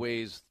guy who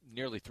weighs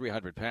nearly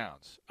 300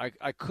 pounds.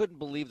 I couldn't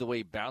believe the way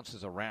he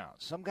bounces around.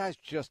 Some guys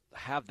just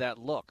have that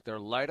look. They're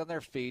light on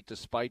their feet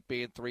despite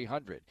being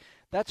 300.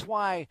 That's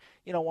why,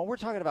 when we're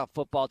talking about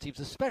football teams,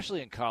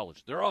 especially in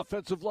college, their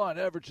offensive line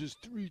averages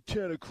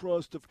 310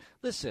 across the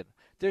 – listen,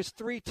 there's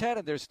 310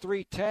 and there's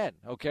 310,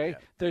 okay? Yeah.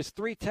 There's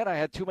 310, I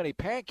had too many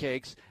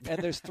pancakes,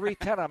 and there's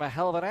 310, I'm a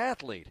hell of an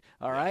athlete,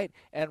 all right?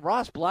 And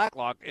Ross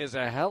Blacklock is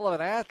a hell of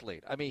an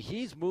athlete. I mean,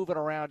 he's moving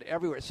around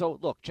everywhere. So,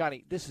 look,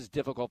 Johnny, this is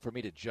difficult for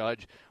me to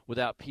judge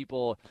without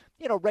people –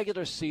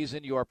 regular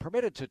season, you are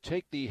permitted to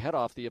take the head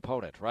off the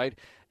opponent, right?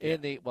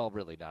 Well,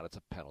 really not. It's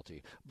a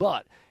penalty.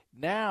 But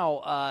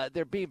now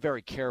they're being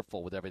very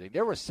careful with everything.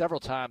 There were several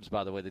times,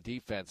 by the way, the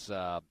defense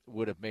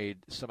would have made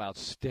some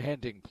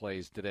outstanding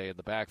plays today in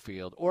the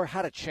backfield or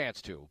had a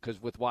chance to,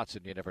 because with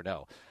Watson, you never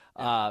know.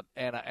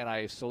 And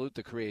I salute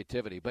the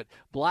creativity. But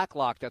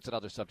Blacklock, that's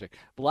another subject.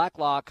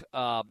 Blacklock,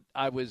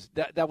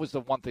 that was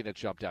the one thing that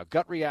jumped out.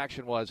 Gut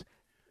reaction was,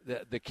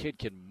 the kid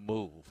can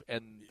move,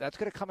 and that's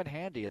going to come in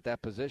handy at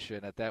that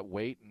position, at that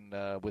weight,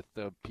 and with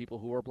the people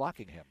who are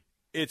blocking him.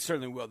 It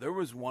certainly will. There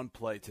was one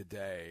play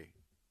today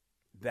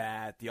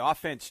that the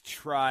offense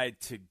tried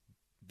to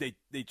 –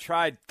 they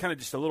tried kind of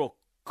just a little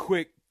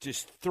quick,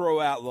 just throw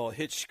out a little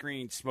hitch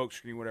screen, smoke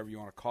screen, whatever you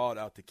want to call it,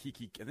 out to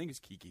Kiki. I think it's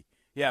Kiki.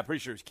 Yeah, I'm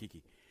pretty sure it's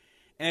Kiki.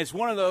 And it's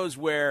one of those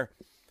where –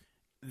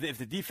 if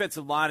the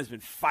defensive line has been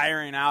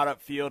firing out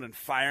upfield,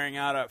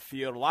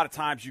 a lot of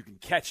times you can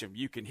catch them.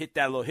 You can hit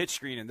that little hitch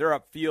screen, and they're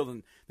upfield,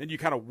 and then you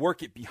kind of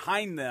work it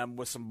behind them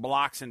with some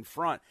blocks in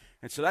front.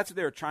 And so that's what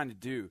they were trying to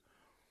do.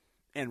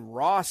 And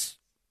Ross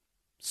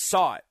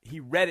saw it. He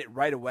read it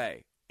right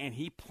away, and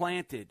he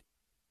planted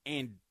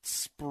and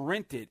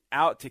sprinted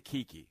out to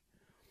Kiki.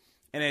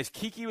 And as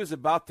Kiki was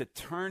about to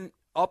turn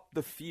up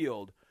the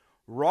field,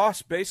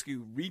 Ross basically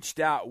reached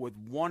out with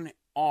one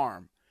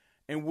arm,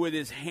 and with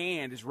his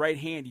right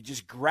hand, he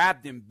just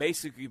grabbed him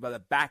basically by the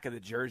back of the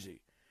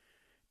jersey.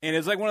 And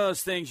it's like one of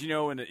those things,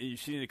 and you've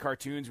seen in the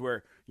cartoons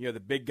where, the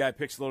big guy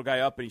picks the little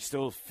guy up and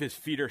his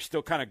feet are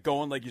still kind of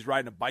going like he's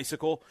riding a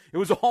bicycle. It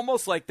was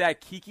almost like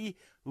that. Kiki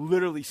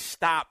literally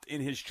stopped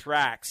in his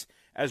tracks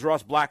as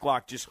Ross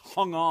Blacklock just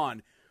hung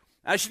on.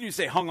 I shouldn't even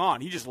say hung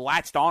on. He just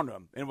latched onto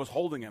him and was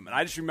holding him. And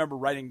I just remember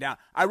writing down.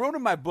 I wrote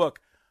in my book,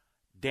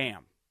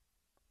 damn.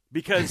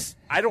 Because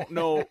I don't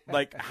know,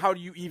 how do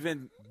you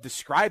even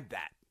describe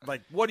that?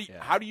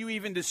 How do you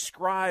even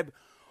describe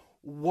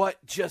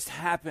what just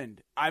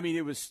happened? I mean,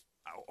 it was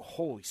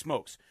holy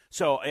smokes.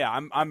 So yeah,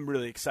 I'm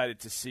really excited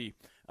to see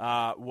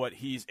what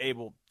he's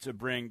able to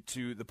bring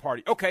to the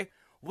party. Okay,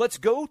 let's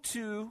go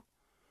to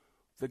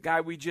the guy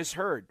we just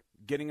heard,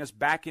 getting us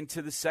back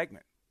into the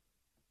segment.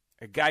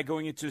 A guy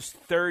going into his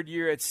third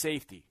year at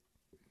safety,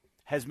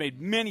 has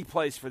made many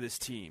plays for this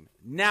team.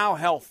 Now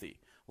healthy.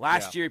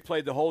 Last year he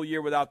played the whole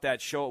year without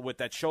with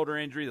that shoulder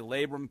injury, the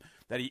labrum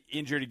that he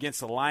injured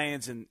against the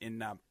Lions in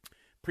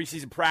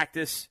preseason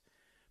practice.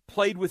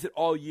 Played with it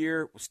all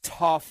year, was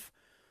tough,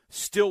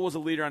 still was a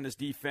leader on this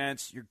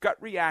defense. Your gut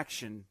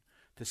reaction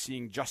to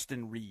seeing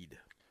Justin Reed?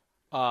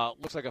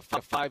 Looks like a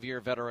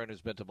 5-year veteran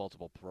who's been to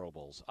multiple Pro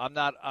Bowls.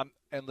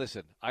 And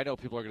listen, I know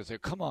people are going to say,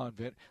 come on,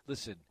 Vin.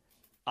 Listen,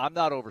 I'm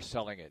not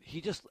overselling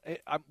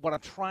it. What I'm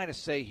trying to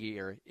say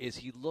here is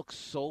he looks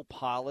so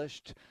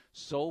polished,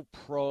 so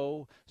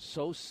pro,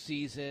 so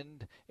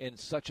seasoned in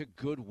such a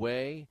good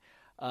way.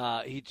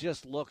 He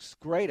just looks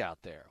great out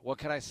there. What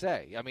can I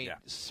say? I mean,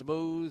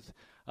 smooth,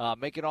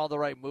 making all the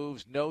right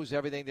moves, knows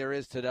everything there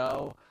is to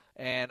know.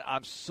 And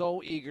I'm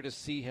so eager to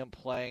see him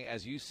playing,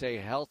 as you say,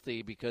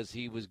 healthy, because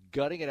he was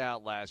gutting it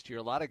out last year.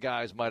 A lot of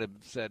guys might have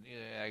said,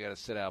 I got to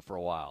sit out for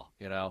a while,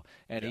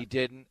 and he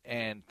didn't.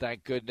 And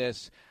thank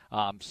goodness.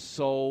 I'm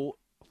so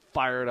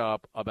fired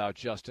up about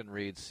Justin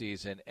Reid's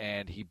season,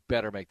 and he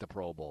better make the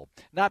Pro Bowl.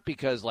 Not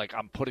because,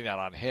 I'm putting that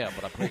on him,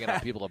 but I'm putting it on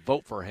people to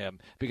vote for him,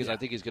 because I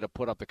think he's going to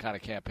put up the kind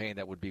of campaign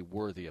that would be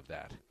worthy of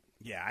that.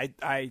 Yeah,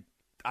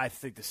 I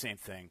think the same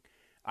thing.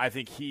 I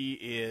think he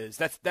is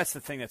 – that's the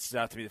thing that stood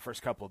out to me the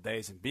first couple of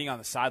days. And being on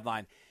the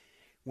sideline,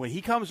 when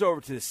he comes over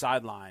to the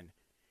sideline,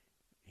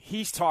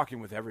 he's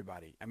talking with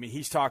everybody. I mean,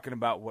 he's talking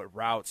about what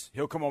routes.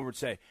 He'll come over and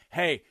say,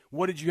 hey,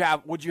 what did you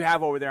have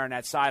over there on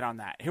that side on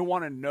that? He'll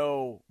want to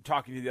know,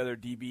 talking to the other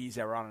DBs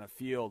that were on the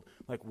field,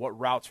 what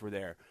routes were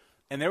there.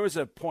 And there was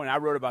a point, I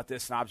wrote about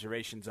this in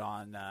Observations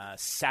on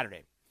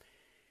Saturday.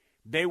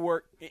 They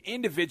work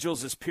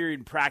individuals this period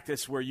in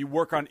practice where you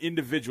work on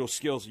individual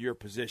skills of your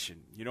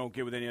position. You don't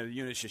get with any other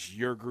units, just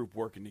your group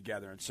working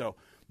together. And so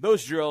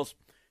those drills,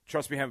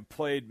 trust me, having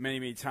played many,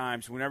 many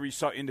times, whenever you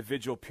saw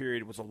individual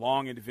period, it was a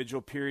long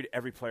individual period,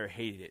 every player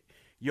hated it.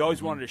 You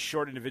always wanted a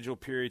short individual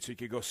period so you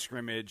could go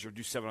scrimmage or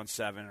do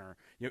 7-on-7 or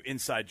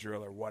inside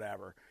drill or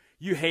whatever.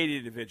 You hated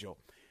individual.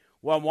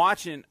 Well, I'm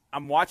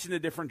watching the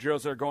different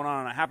drills that are going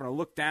on, and I happen to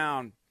look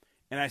down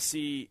and I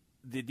see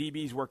the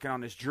DB's working on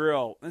this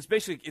drill. And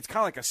it's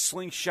kind of like a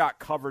slingshot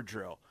cover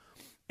drill.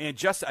 And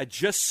I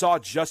just saw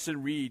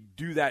Justin Reid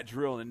do that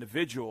drill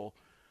individual,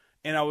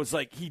 and I was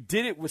like, he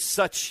did it with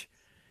such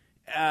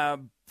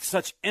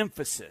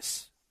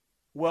emphasis.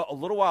 Well, a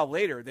little while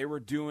later, they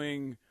were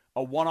doing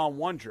a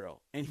one-on-one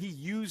drill, and he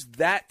used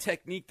that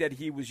technique that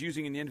he was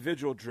using in the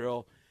individual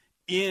drill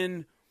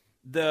in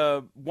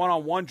the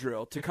one-on-one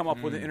drill to come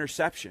up with an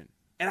interception.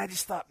 And I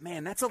just thought,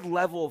 man, that's a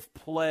level of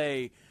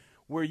play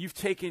where you've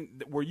taken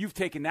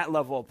that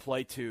level of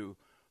play to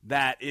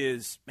that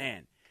is,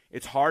 man,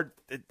 it's hard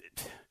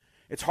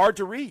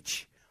to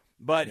reach,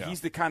 but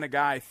he's the kind of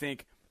guy I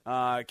think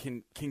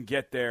can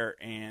get there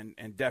and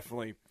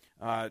definitely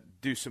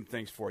do some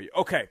things for you.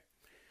 Okay,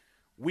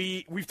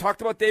 we've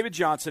talked about David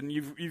Johnson.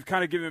 You've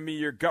kind of given me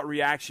your gut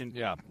reaction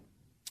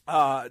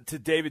to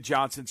David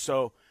Johnson,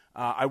 so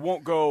I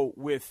won't go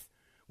with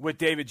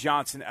David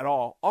Johnson at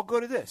all. I'll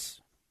go to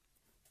this.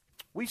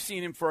 We've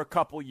seen him for a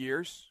couple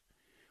years.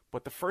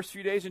 But the first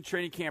few days in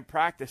training camp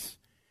practice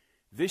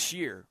this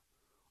year,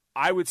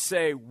 I would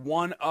say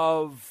one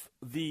of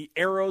the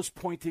arrows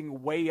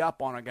pointing way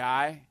up on a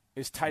guy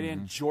is tight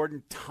end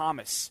Jordan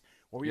Thomas.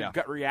 What was your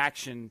gut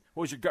reaction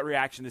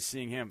to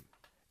seeing him?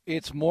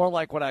 It's more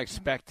like what I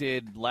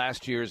expected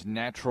last year's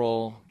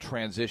natural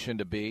transition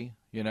to be,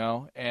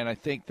 and I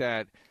think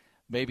that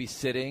maybe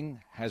sitting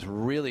has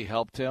really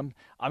helped him.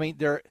 I mean,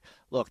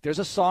 there's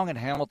a song in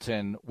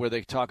Hamilton where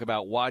they talk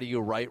about why do you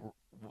write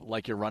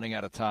like you're running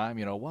out of time,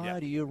 why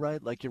do you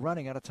write like you're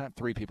running out of time?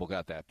 3 people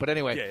got that. But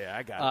anyway,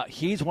 I got it.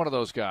 He's one of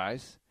those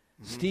guys.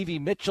 Stevie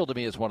Mitchell to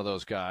me is one of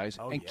those guys.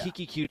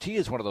 Kiki QT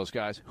is one of those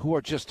guys who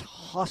are just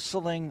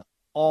hustling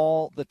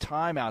all the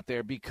time out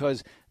there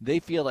because they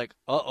feel like,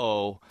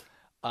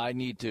 I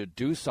need to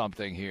do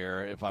something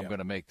here if I'm going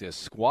to make this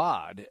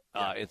squad.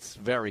 It's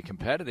very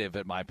competitive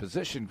at my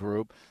position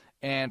group.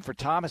 And for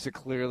Thomas, it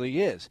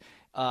clearly is.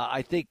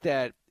 I think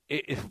that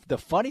the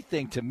funny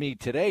thing to me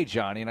today,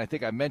 Johnny, and I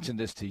think I mentioned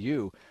this to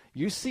you,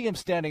 you see him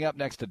standing up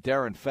next to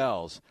Darren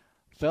Fells.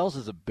 Fells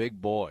is a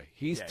big boy.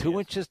 He's 2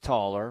 inches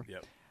taller.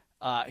 Yep.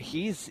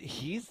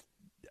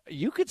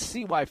 You could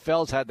see why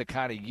Fells had the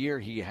kind of year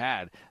he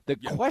had. The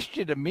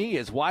question to me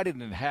is, why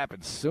didn't it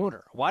happen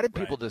sooner? Why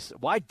didn't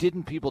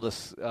people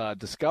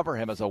discover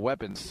him as a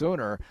weapon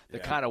sooner? The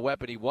kind of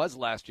weapon he was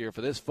last year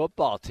for this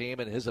football team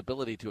and his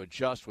ability to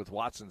adjust with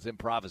Watson's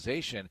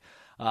improvisation.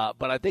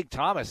 But I think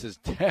Thomas is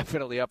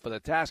definitely up for the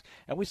task.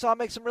 And we saw him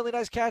make some really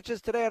nice catches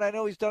today, and I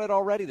know he's done it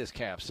already this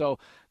camp. So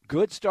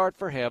good start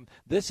for him.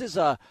 This is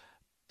a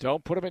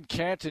don't put him in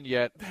Canton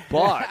yet,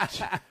 but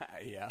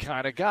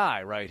kind of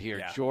guy right here.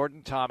 Yeah.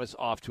 Jordan Thomas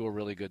off to a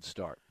really good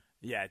start.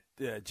 Yeah,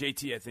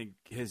 JT, I think,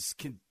 has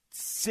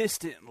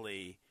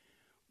consistently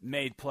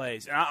made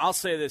plays. And I'll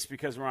say this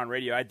because we're on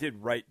radio. I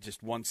did write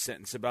just one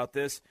sentence about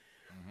this.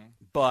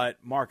 But,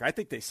 Mark, I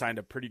think they signed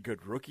a pretty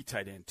good rookie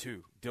tight end,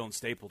 too, Dylan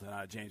Stapleton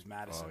out of James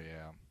Madison. Oh,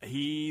 yeah.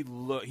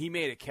 He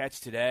made a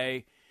catch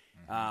today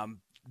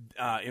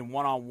in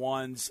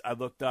one-on-ones. I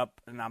looked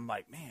up, and I'm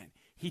like, man,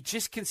 he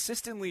just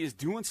consistently is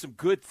doing some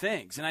good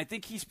things. And I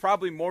think he's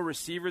probably more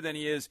receiver than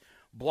he is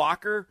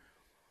blocker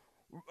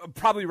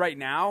probably right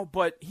now,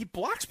 but he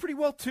blocks pretty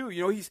well too.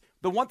 He's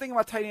the one thing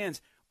about tight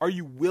ends, are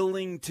you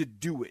willing to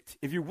do it?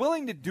 If you're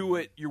willing to do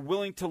it, you're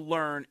willing to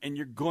learn, and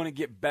you're going to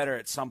get better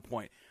at some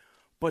point.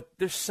 But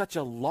there's such a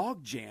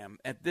logjam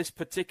at this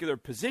particular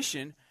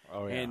position.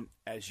 Oh, yeah. And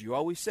as you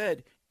always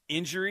said,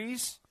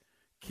 injuries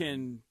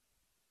can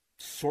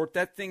sort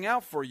that thing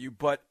out for you.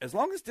 But as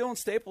long as Dylan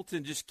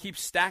Stapleton just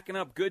keeps stacking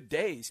up good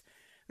days,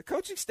 the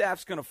coaching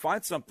staff's going to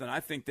find something I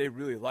think they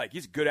really like.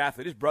 He's a good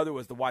athlete. His brother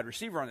was the wide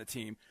receiver on the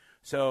team.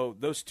 So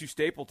those two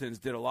Stapletons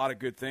did a lot of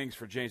good things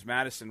for James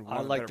Madison, one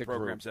of the better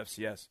programs,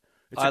 FCS.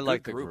 I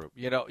like the group.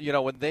 You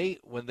know, when they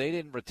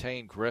didn't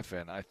retain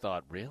Griffin, I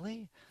thought,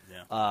 really?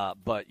 Yeah.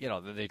 But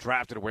then they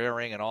drafted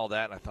Waring and all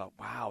that, and I thought,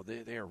 wow,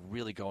 they are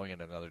really going in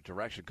another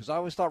direction. Because I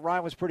always thought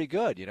Ryan was pretty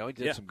good. He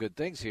did some good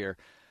things here.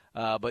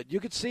 But you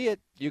could see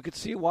it. You could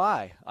see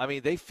why. I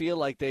mean, they feel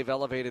like they've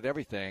elevated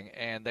everything,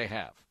 and they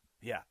have.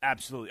 Yeah,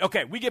 absolutely.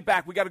 Okay, we get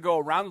back. We got to go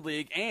around the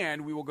league,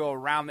 and we will go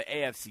around the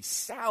AFC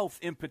South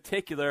in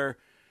particular.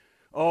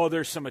 Oh,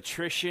 there's some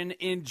attrition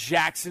in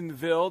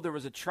Jacksonville. There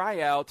was a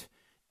tryout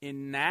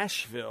in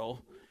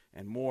Nashville,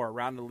 and more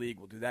around the league.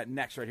 We'll do that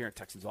next right here at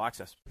Texans All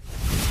Access.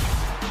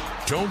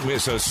 Don't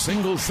miss a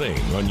single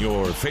thing on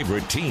your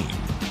favorite team.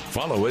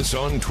 Follow us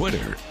on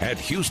Twitter at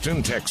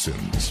Houston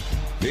Texans.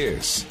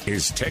 This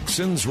is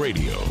Texans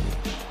Radio.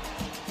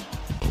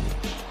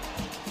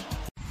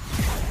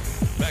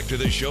 Back to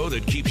the show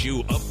that keeps you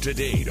up to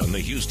date on the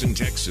Houston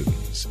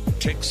Texans.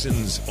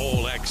 Texans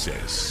All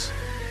Access.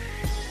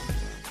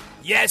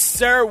 Yes,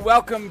 sir.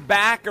 Welcome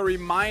back. A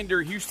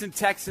reminder,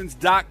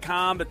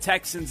 HoustonTexans.com, the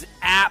Texans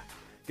app.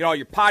 Get all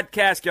your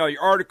podcasts, get all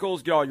your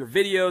articles, get all your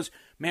videos.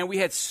 Man, we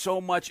had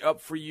so much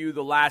up for you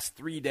the last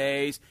 3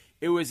 days.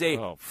 It was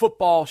a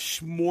football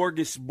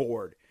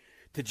smorgasbord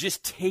to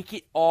just take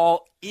it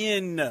all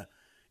in.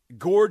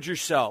 Gorge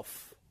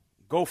yourself.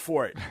 Go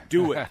for it.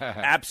 Do it.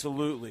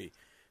 Absolutely.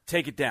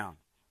 Take it down.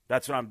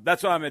 That's what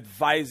I'm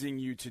advising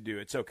you to do.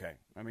 It's okay.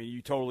 I mean,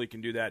 you totally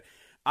can do that.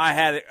 I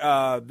had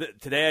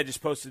today. I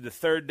just posted the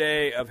third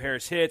day of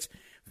Harris Hits.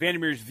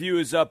 Vandermeer's View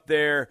is up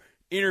there.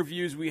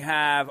 Interviews we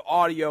have,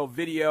 audio,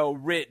 video,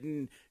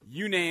 written,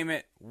 you name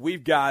it,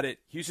 we've got it.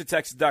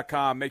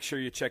 HoustonTexans.com. Make sure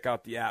you check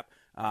out the app.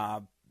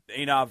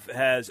 Anov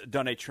has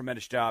done a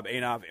tremendous job.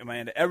 Anov,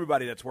 Amanda,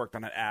 everybody that's worked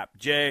on that app.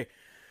 Jay,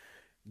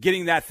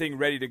 getting that thing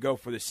ready to go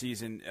for the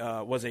season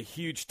was a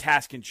huge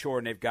task and chore,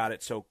 and they've got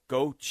it. So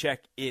go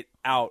check it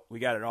out. We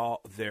got it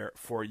all there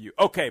for you.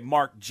 Okay,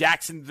 Mark,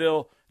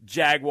 Jacksonville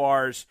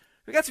Jaguars.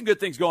 We got some good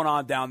things going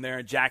on down there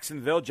in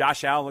Jacksonville.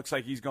 Josh Allen looks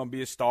like he's going to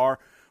be a star.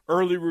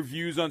 Early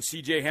reviews on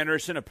C.J.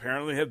 Henderson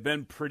apparently have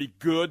been pretty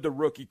good, the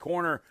rookie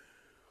corner.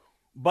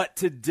 But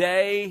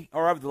today,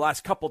 or over the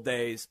last couple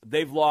days,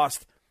 they've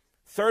lost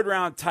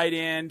third-round tight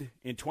end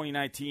in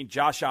 2019,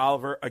 Josh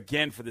Oliver,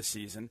 again for the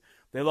season.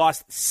 They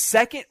lost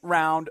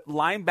second-round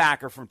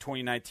linebacker from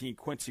 2019,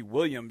 Quincy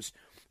Williams,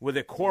 with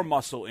a core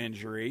muscle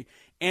injury.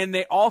 And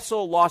they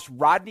also lost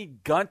Rodney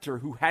Gunter,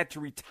 who had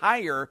to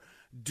retire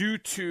due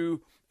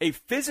to a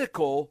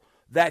physical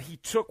that he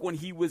took when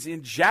he was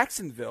in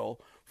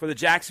Jacksonville for the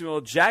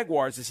Jacksonville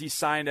Jaguars, as he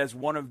signed as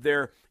one of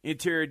their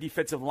interior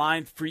defensive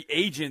line free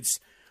agents.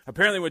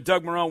 Apparently when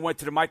Doug Marrone went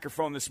to the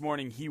microphone this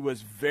morning, he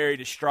was very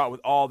distraught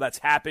with all that's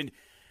happened.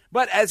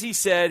 But as he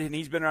said, and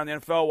he's been around the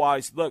NFL a while,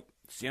 he's, look,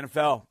 it's the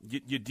NFL.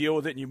 You deal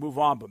with it and you move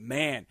on. But,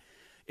 man,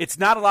 it's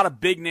not a lot of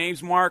big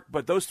names, Mark,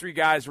 but those three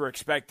guys were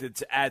expected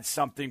to add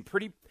something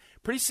pretty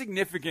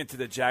significant to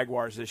the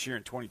Jaguars this year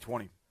in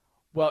 2020.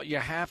 Well, you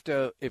have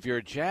to, if you're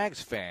a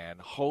Jags fan,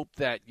 hope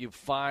that you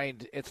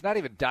find – it's not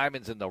even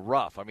diamonds in the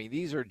rough. I mean,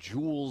 these are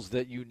jewels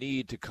that you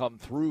need to come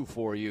through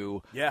for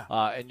you. Yeah.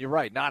 And you're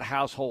right, not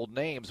household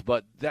names,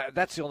 but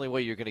that's the only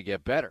way you're going to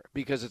get better,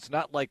 because it's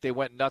not like they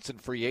went nuts in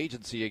free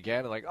agency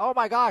again and like, oh,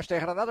 my gosh, they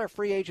had another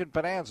free agent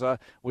bonanza,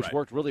 which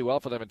worked really well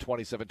for them in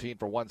 2017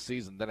 for one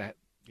season. Then it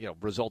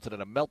resulted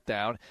in a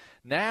meltdown.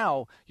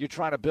 Now you're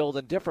trying to build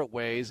in different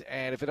ways,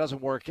 and if it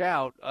doesn't work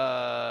out, what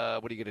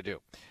are you going to do?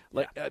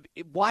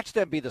 Watch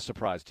them be the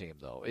surprise team,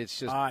 though. It's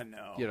just, I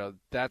know.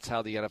 That's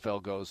how the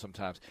NFL goes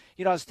sometimes.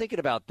 I was thinking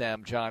about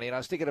them, Johnny, and I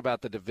was thinking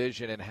about the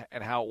division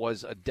and how it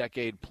was a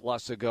decade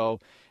plus ago.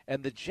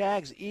 And the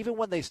Jags, even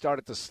when they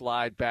started to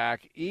slide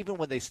back, even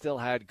when they still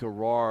had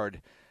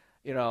Garrard,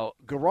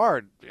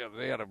 Garrard,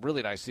 they had a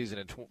really nice season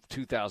in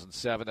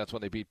 2007. That's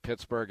when they beat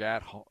Pittsburgh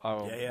at home.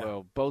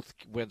 Well, both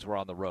wins were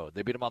on the road.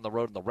 They beat them on the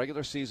road in the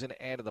regular season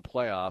and in the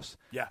playoffs.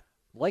 Yeah.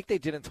 Like they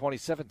did in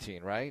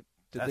 2017, right?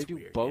 Did That's they do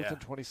weird. both in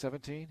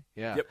 2017?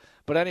 Yeah. Yep.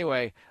 But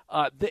anyway,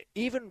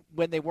 even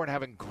when they weren't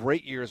having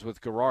great years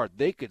with Garrard,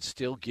 they could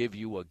still give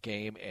you a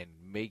game and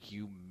make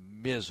you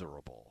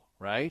miserable,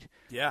 right?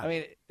 Yeah. I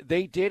mean,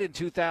 they did in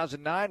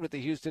 2009 with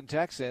the Houston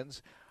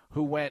Texans,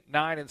 who went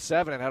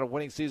 9-7 and had a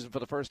winning season for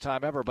the first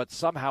time ever, but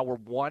somehow were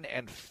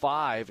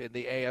 1-5 in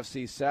the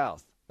AFC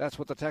South. That's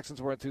what the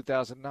Texans were in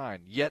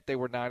 2009. Yet they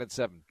were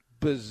 9-7.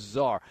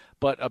 Bizarre.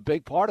 But a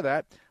big part of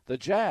that, the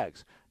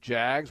Jags.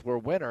 Jags were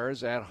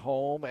winners at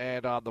home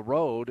and on the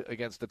road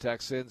against the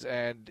Texans,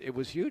 and it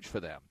was huge for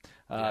them.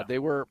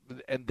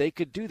 They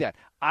could do that.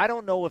 I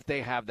don't know if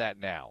they have that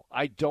now.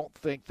 I don't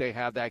think they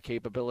have that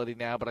capability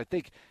now, but I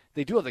think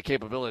they do have the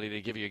capability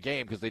to give you a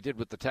game, because they did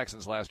with the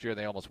Texans last year, and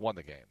they almost won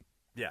the game.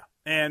 Yeah,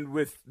 and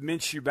with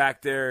Minshew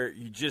back there,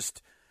 you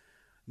just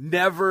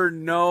never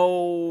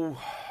know.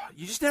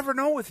 You just never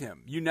know with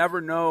him. You never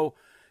know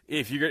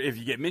if you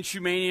get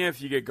Minshew mania,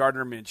 if you get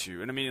Gardner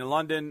Minshew. And I mean, in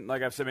London,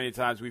 like I've said many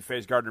times, we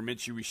faced Gardner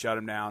Minshew, we shut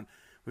him down.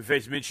 We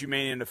faced Minshew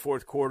mania in the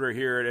fourth quarter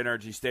here at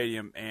NRG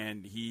Stadium,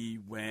 and he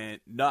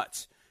went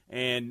nuts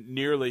and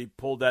nearly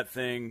pulled that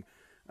thing,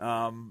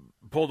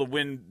 pulled a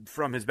win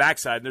from his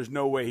backside. There's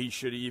no way he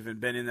should have even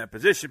been in that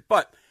position.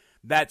 But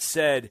that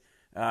said,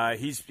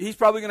 he's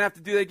probably going to have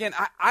to do that again.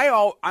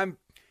 I'll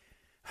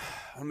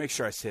make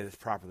sure I say this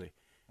properly.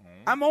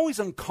 I'm always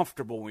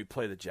uncomfortable when we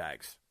play the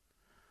Jags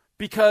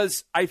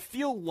because I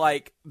feel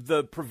like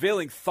the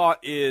prevailing thought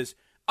is,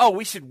 oh,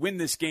 we should win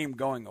this game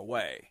going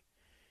away.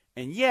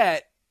 And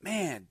yet,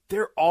 man,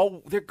 they're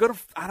going to,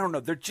 I don't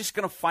know, they're just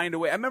going to find a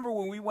way. I remember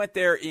when we went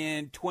there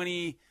in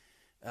 15?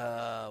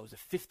 I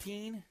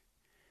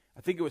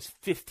think it was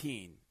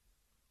 15.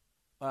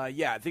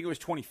 Yeah, I think it was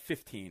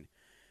 2015.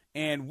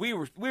 And we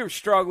were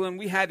struggling.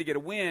 We had to get a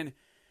win.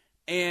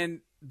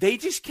 And they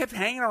just kept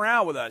hanging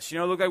around with us. It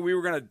looked like we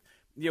were going to,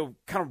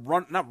 kind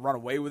of not run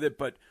away with it,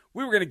 but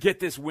we were going to get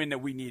this win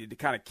that we needed to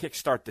kind of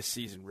kickstart the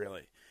season,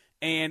 really.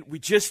 And we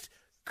just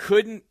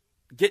couldn't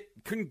get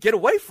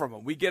away from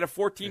them. We get a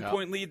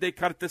 14-point lead, they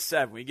cut it to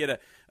 7. We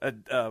get a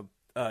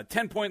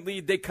 10-point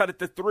lead, they cut it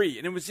to 3.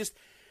 And it was just,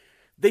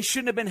 they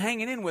shouldn't have been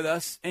hanging in with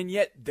us, and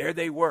yet there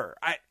they were.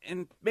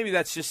 And maybe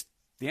that's just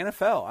the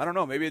NFL. I don't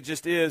know. Maybe it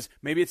just is.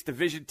 Maybe it's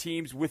division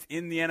teams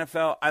within the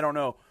NFL. I don't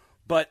know.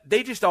 But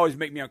they just always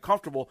make me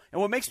uncomfortable. And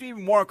what makes me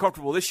even more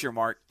uncomfortable this year,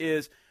 Mark,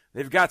 is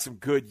they've got some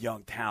good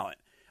young talent.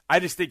 I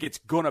just think it's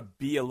going to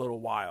be a little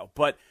while.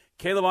 But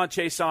K'Lavon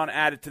Chaisson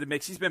added to the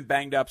mix. He's been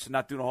banged up, so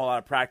not doing a whole lot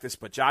of practice.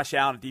 But Josh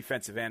Allen, a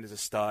defensive end, is a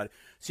stud.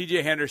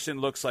 C.J.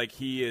 Henderson looks like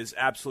he is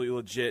absolutely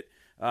legit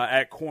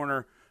at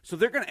corner. So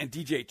they're going to – and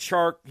DJ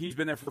Chark, he's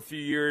been there for a few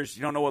years.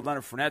 You don't know what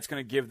Leonard Fournette's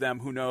going to give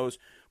them. Who knows?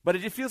 But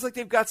it feels like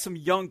they've got some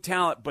young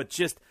talent, but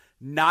just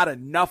not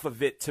enough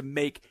of it to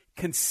make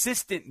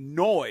consistent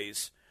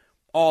noise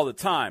all the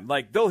time.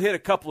 Like, they'll hit a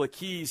couple of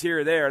keys here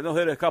or there, and they'll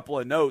hit a couple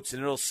of notes,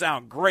 and it'll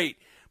sound great,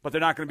 but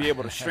they're not going to be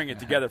able to string it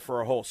together for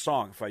a whole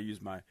song, if I use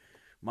my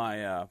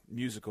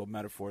musical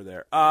metaphor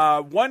there.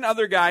 One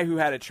other guy who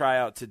had a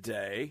tryout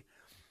today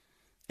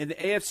in the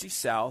AFC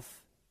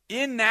South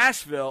in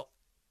Nashville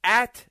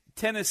at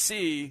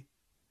Tennessee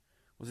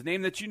was a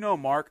name that you know,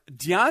 Mark.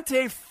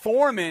 D'Onta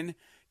Foreman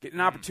getting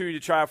an opportunity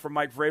to try out for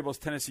Mike Vrabel's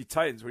Tennessee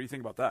Titans. What do you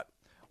think about that?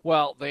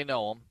 Well, they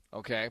know him,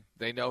 okay?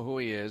 They know who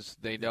he is.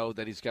 They know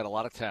that he's got a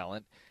lot of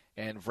talent.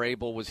 And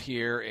Vrabel was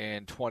here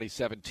in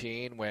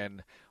 2017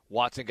 when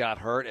Watson got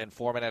hurt and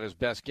Foreman had his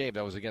best game.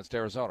 That was against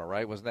Arizona,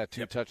 right? Wasn't that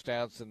 2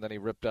 touchdowns and then he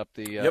ripped up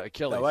the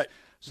Achilles? Right.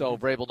 So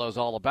Vrabel knows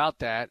all about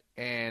that.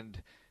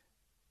 And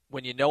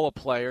when you know a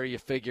player, you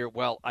figure,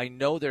 well, I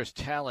know there's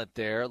talent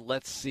there.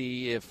 Let's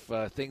see if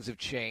things have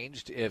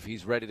changed, if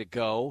he's ready to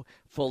go,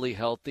 fully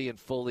healthy and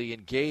fully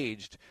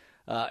engaged.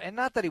 And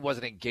not that he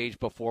wasn't engaged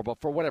before,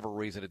 but for whatever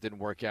reason it didn't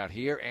work out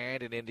here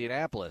and in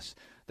Indianapolis.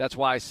 That's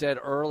why I said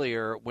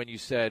earlier when you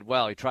said,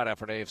 well, he tried out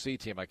for an AFC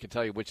team, I can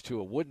tell you which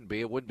two it wouldn't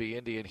be. It wouldn't be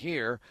Indy and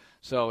here,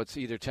 so it's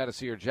either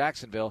Tennessee or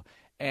Jacksonville.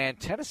 And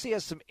Tennessee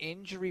has some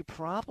injury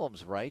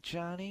problems, right,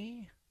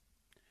 Johnny?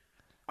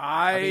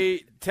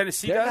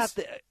 Tennessee does?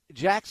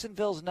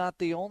 Jacksonville's not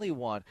the only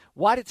one.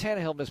 Why did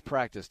Tannehill miss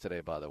practice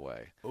today, by the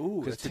way?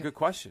 Ooh, that's a good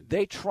question.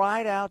 They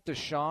tried out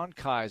DeShone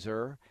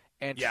Kizer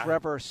and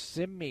Trevor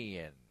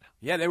Siemian.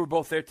 Yeah, they were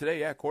both there today.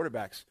 Yeah,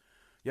 quarterbacks.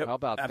 Yep. How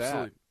about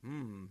absolutely.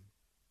 That?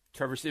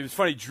 Trevor, it was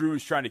funny. Drew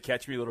was trying to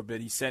catch me a little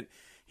bit. He sent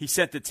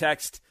the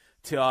text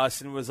to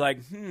us and was like,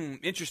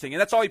 interesting. And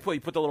that's all he put. He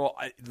put the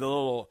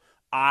little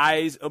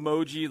eyes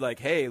emoji, like,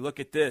 hey, look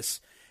at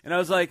this. And I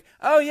was like,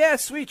 oh, yeah,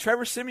 sweet.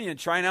 Trevor Siemian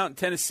trying out in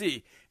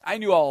Tennessee. I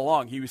knew all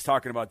along he was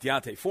talking about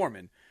D'Onta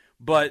Foreman.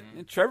 But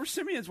Trevor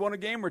Siemian's won a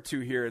game or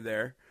two here or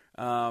there.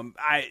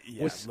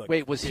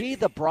 Was he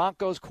the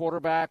Broncos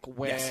quarterback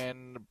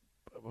when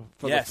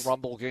for the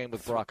Thrumble game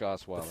with Brock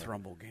Osweiler? The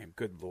Thrumble game.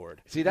 Good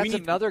Lord. See, that's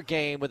another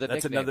game with a nickname.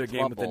 That's another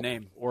game Thrumble, with a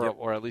name.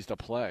 Or at least a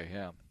play,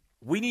 yeah.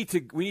 We need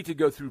to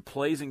go through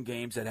plays and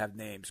games that have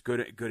names,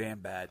 good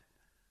and bad.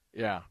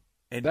 Yeah.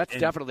 And that's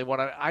definitely one.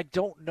 I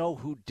don't know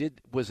who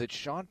did. Was it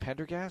Sean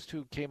Pendergast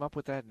who came up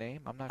with that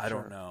name? I'm not sure. I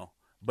don't know.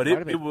 But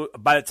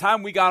by the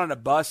time we got on a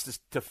bus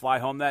to fly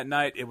home that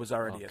night, it was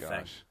already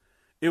thing.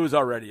 It was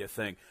already a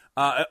thing.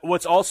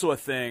 What's also a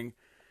thing,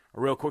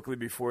 real quickly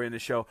before we end the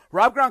show,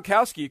 Rob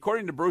Gronkowski,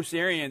 according to Bruce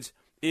Arians,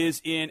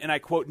 is in, and I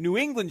quote, New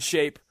England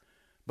shape,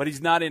 but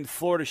he's not in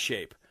Florida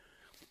shape.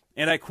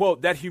 And I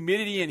quote, that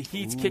humidity and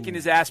heat's kicking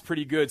his ass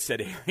pretty good,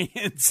 said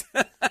Arians.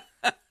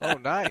 Oh,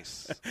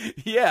 nice.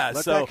 Yeah.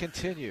 Let that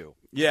continue.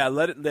 Yeah,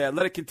 let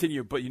it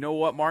continue. But you know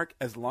what, Mark?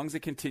 As long as it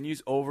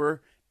continues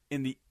over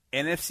in the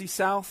NFC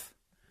South,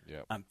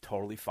 I'm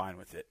totally fine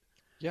with it.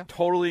 Yeah.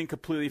 Totally and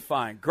completely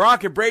fine.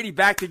 Gronk and Brady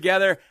back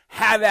together.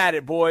 Have at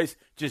it, boys.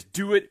 Just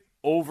do it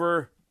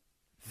over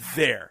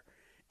there.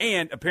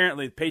 And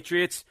apparently the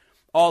Patriots,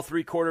 all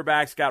 3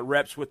 quarterbacks got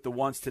reps with the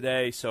ones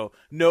today, so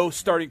no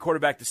starting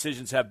quarterback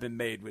decisions have been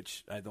made,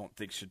 which I don't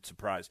think should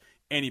surprise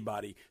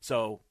anybody.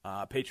 So,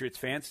 Patriots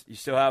fans, you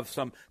still have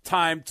some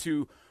time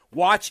to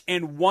watch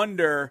and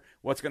wonder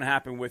what's going to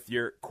happen with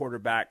your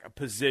quarterback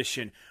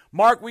position.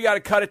 Mark, we got to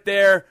cut it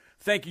there.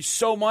 Thank you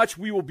so much.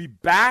 We will be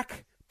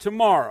back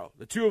tomorrow,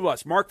 the two of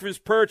us, Mark from his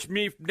perch,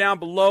 me down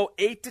below,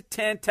 8 to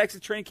 10, Texas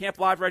Training Camp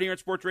live right here on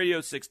Sports Radio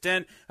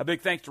 610. A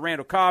big thanks to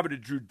Randall Cobb and to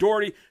Drew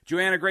Doherty.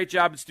 Joanna, great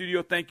job in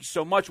studio. Thank you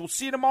so much. We'll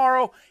see you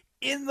tomorrow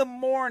in the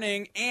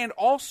morning and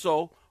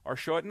also our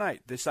show at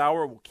night. This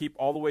hour will keep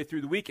all the way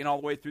through the week and all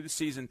the way through the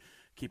season.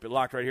 Keep it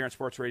locked right here on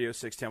Sports Radio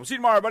 610. We'll see you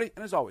tomorrow, everybody.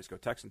 And as always, go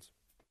Texans.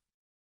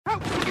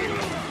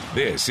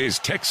 This is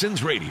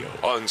Texans Radio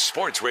on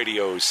Sports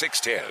Radio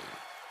 610.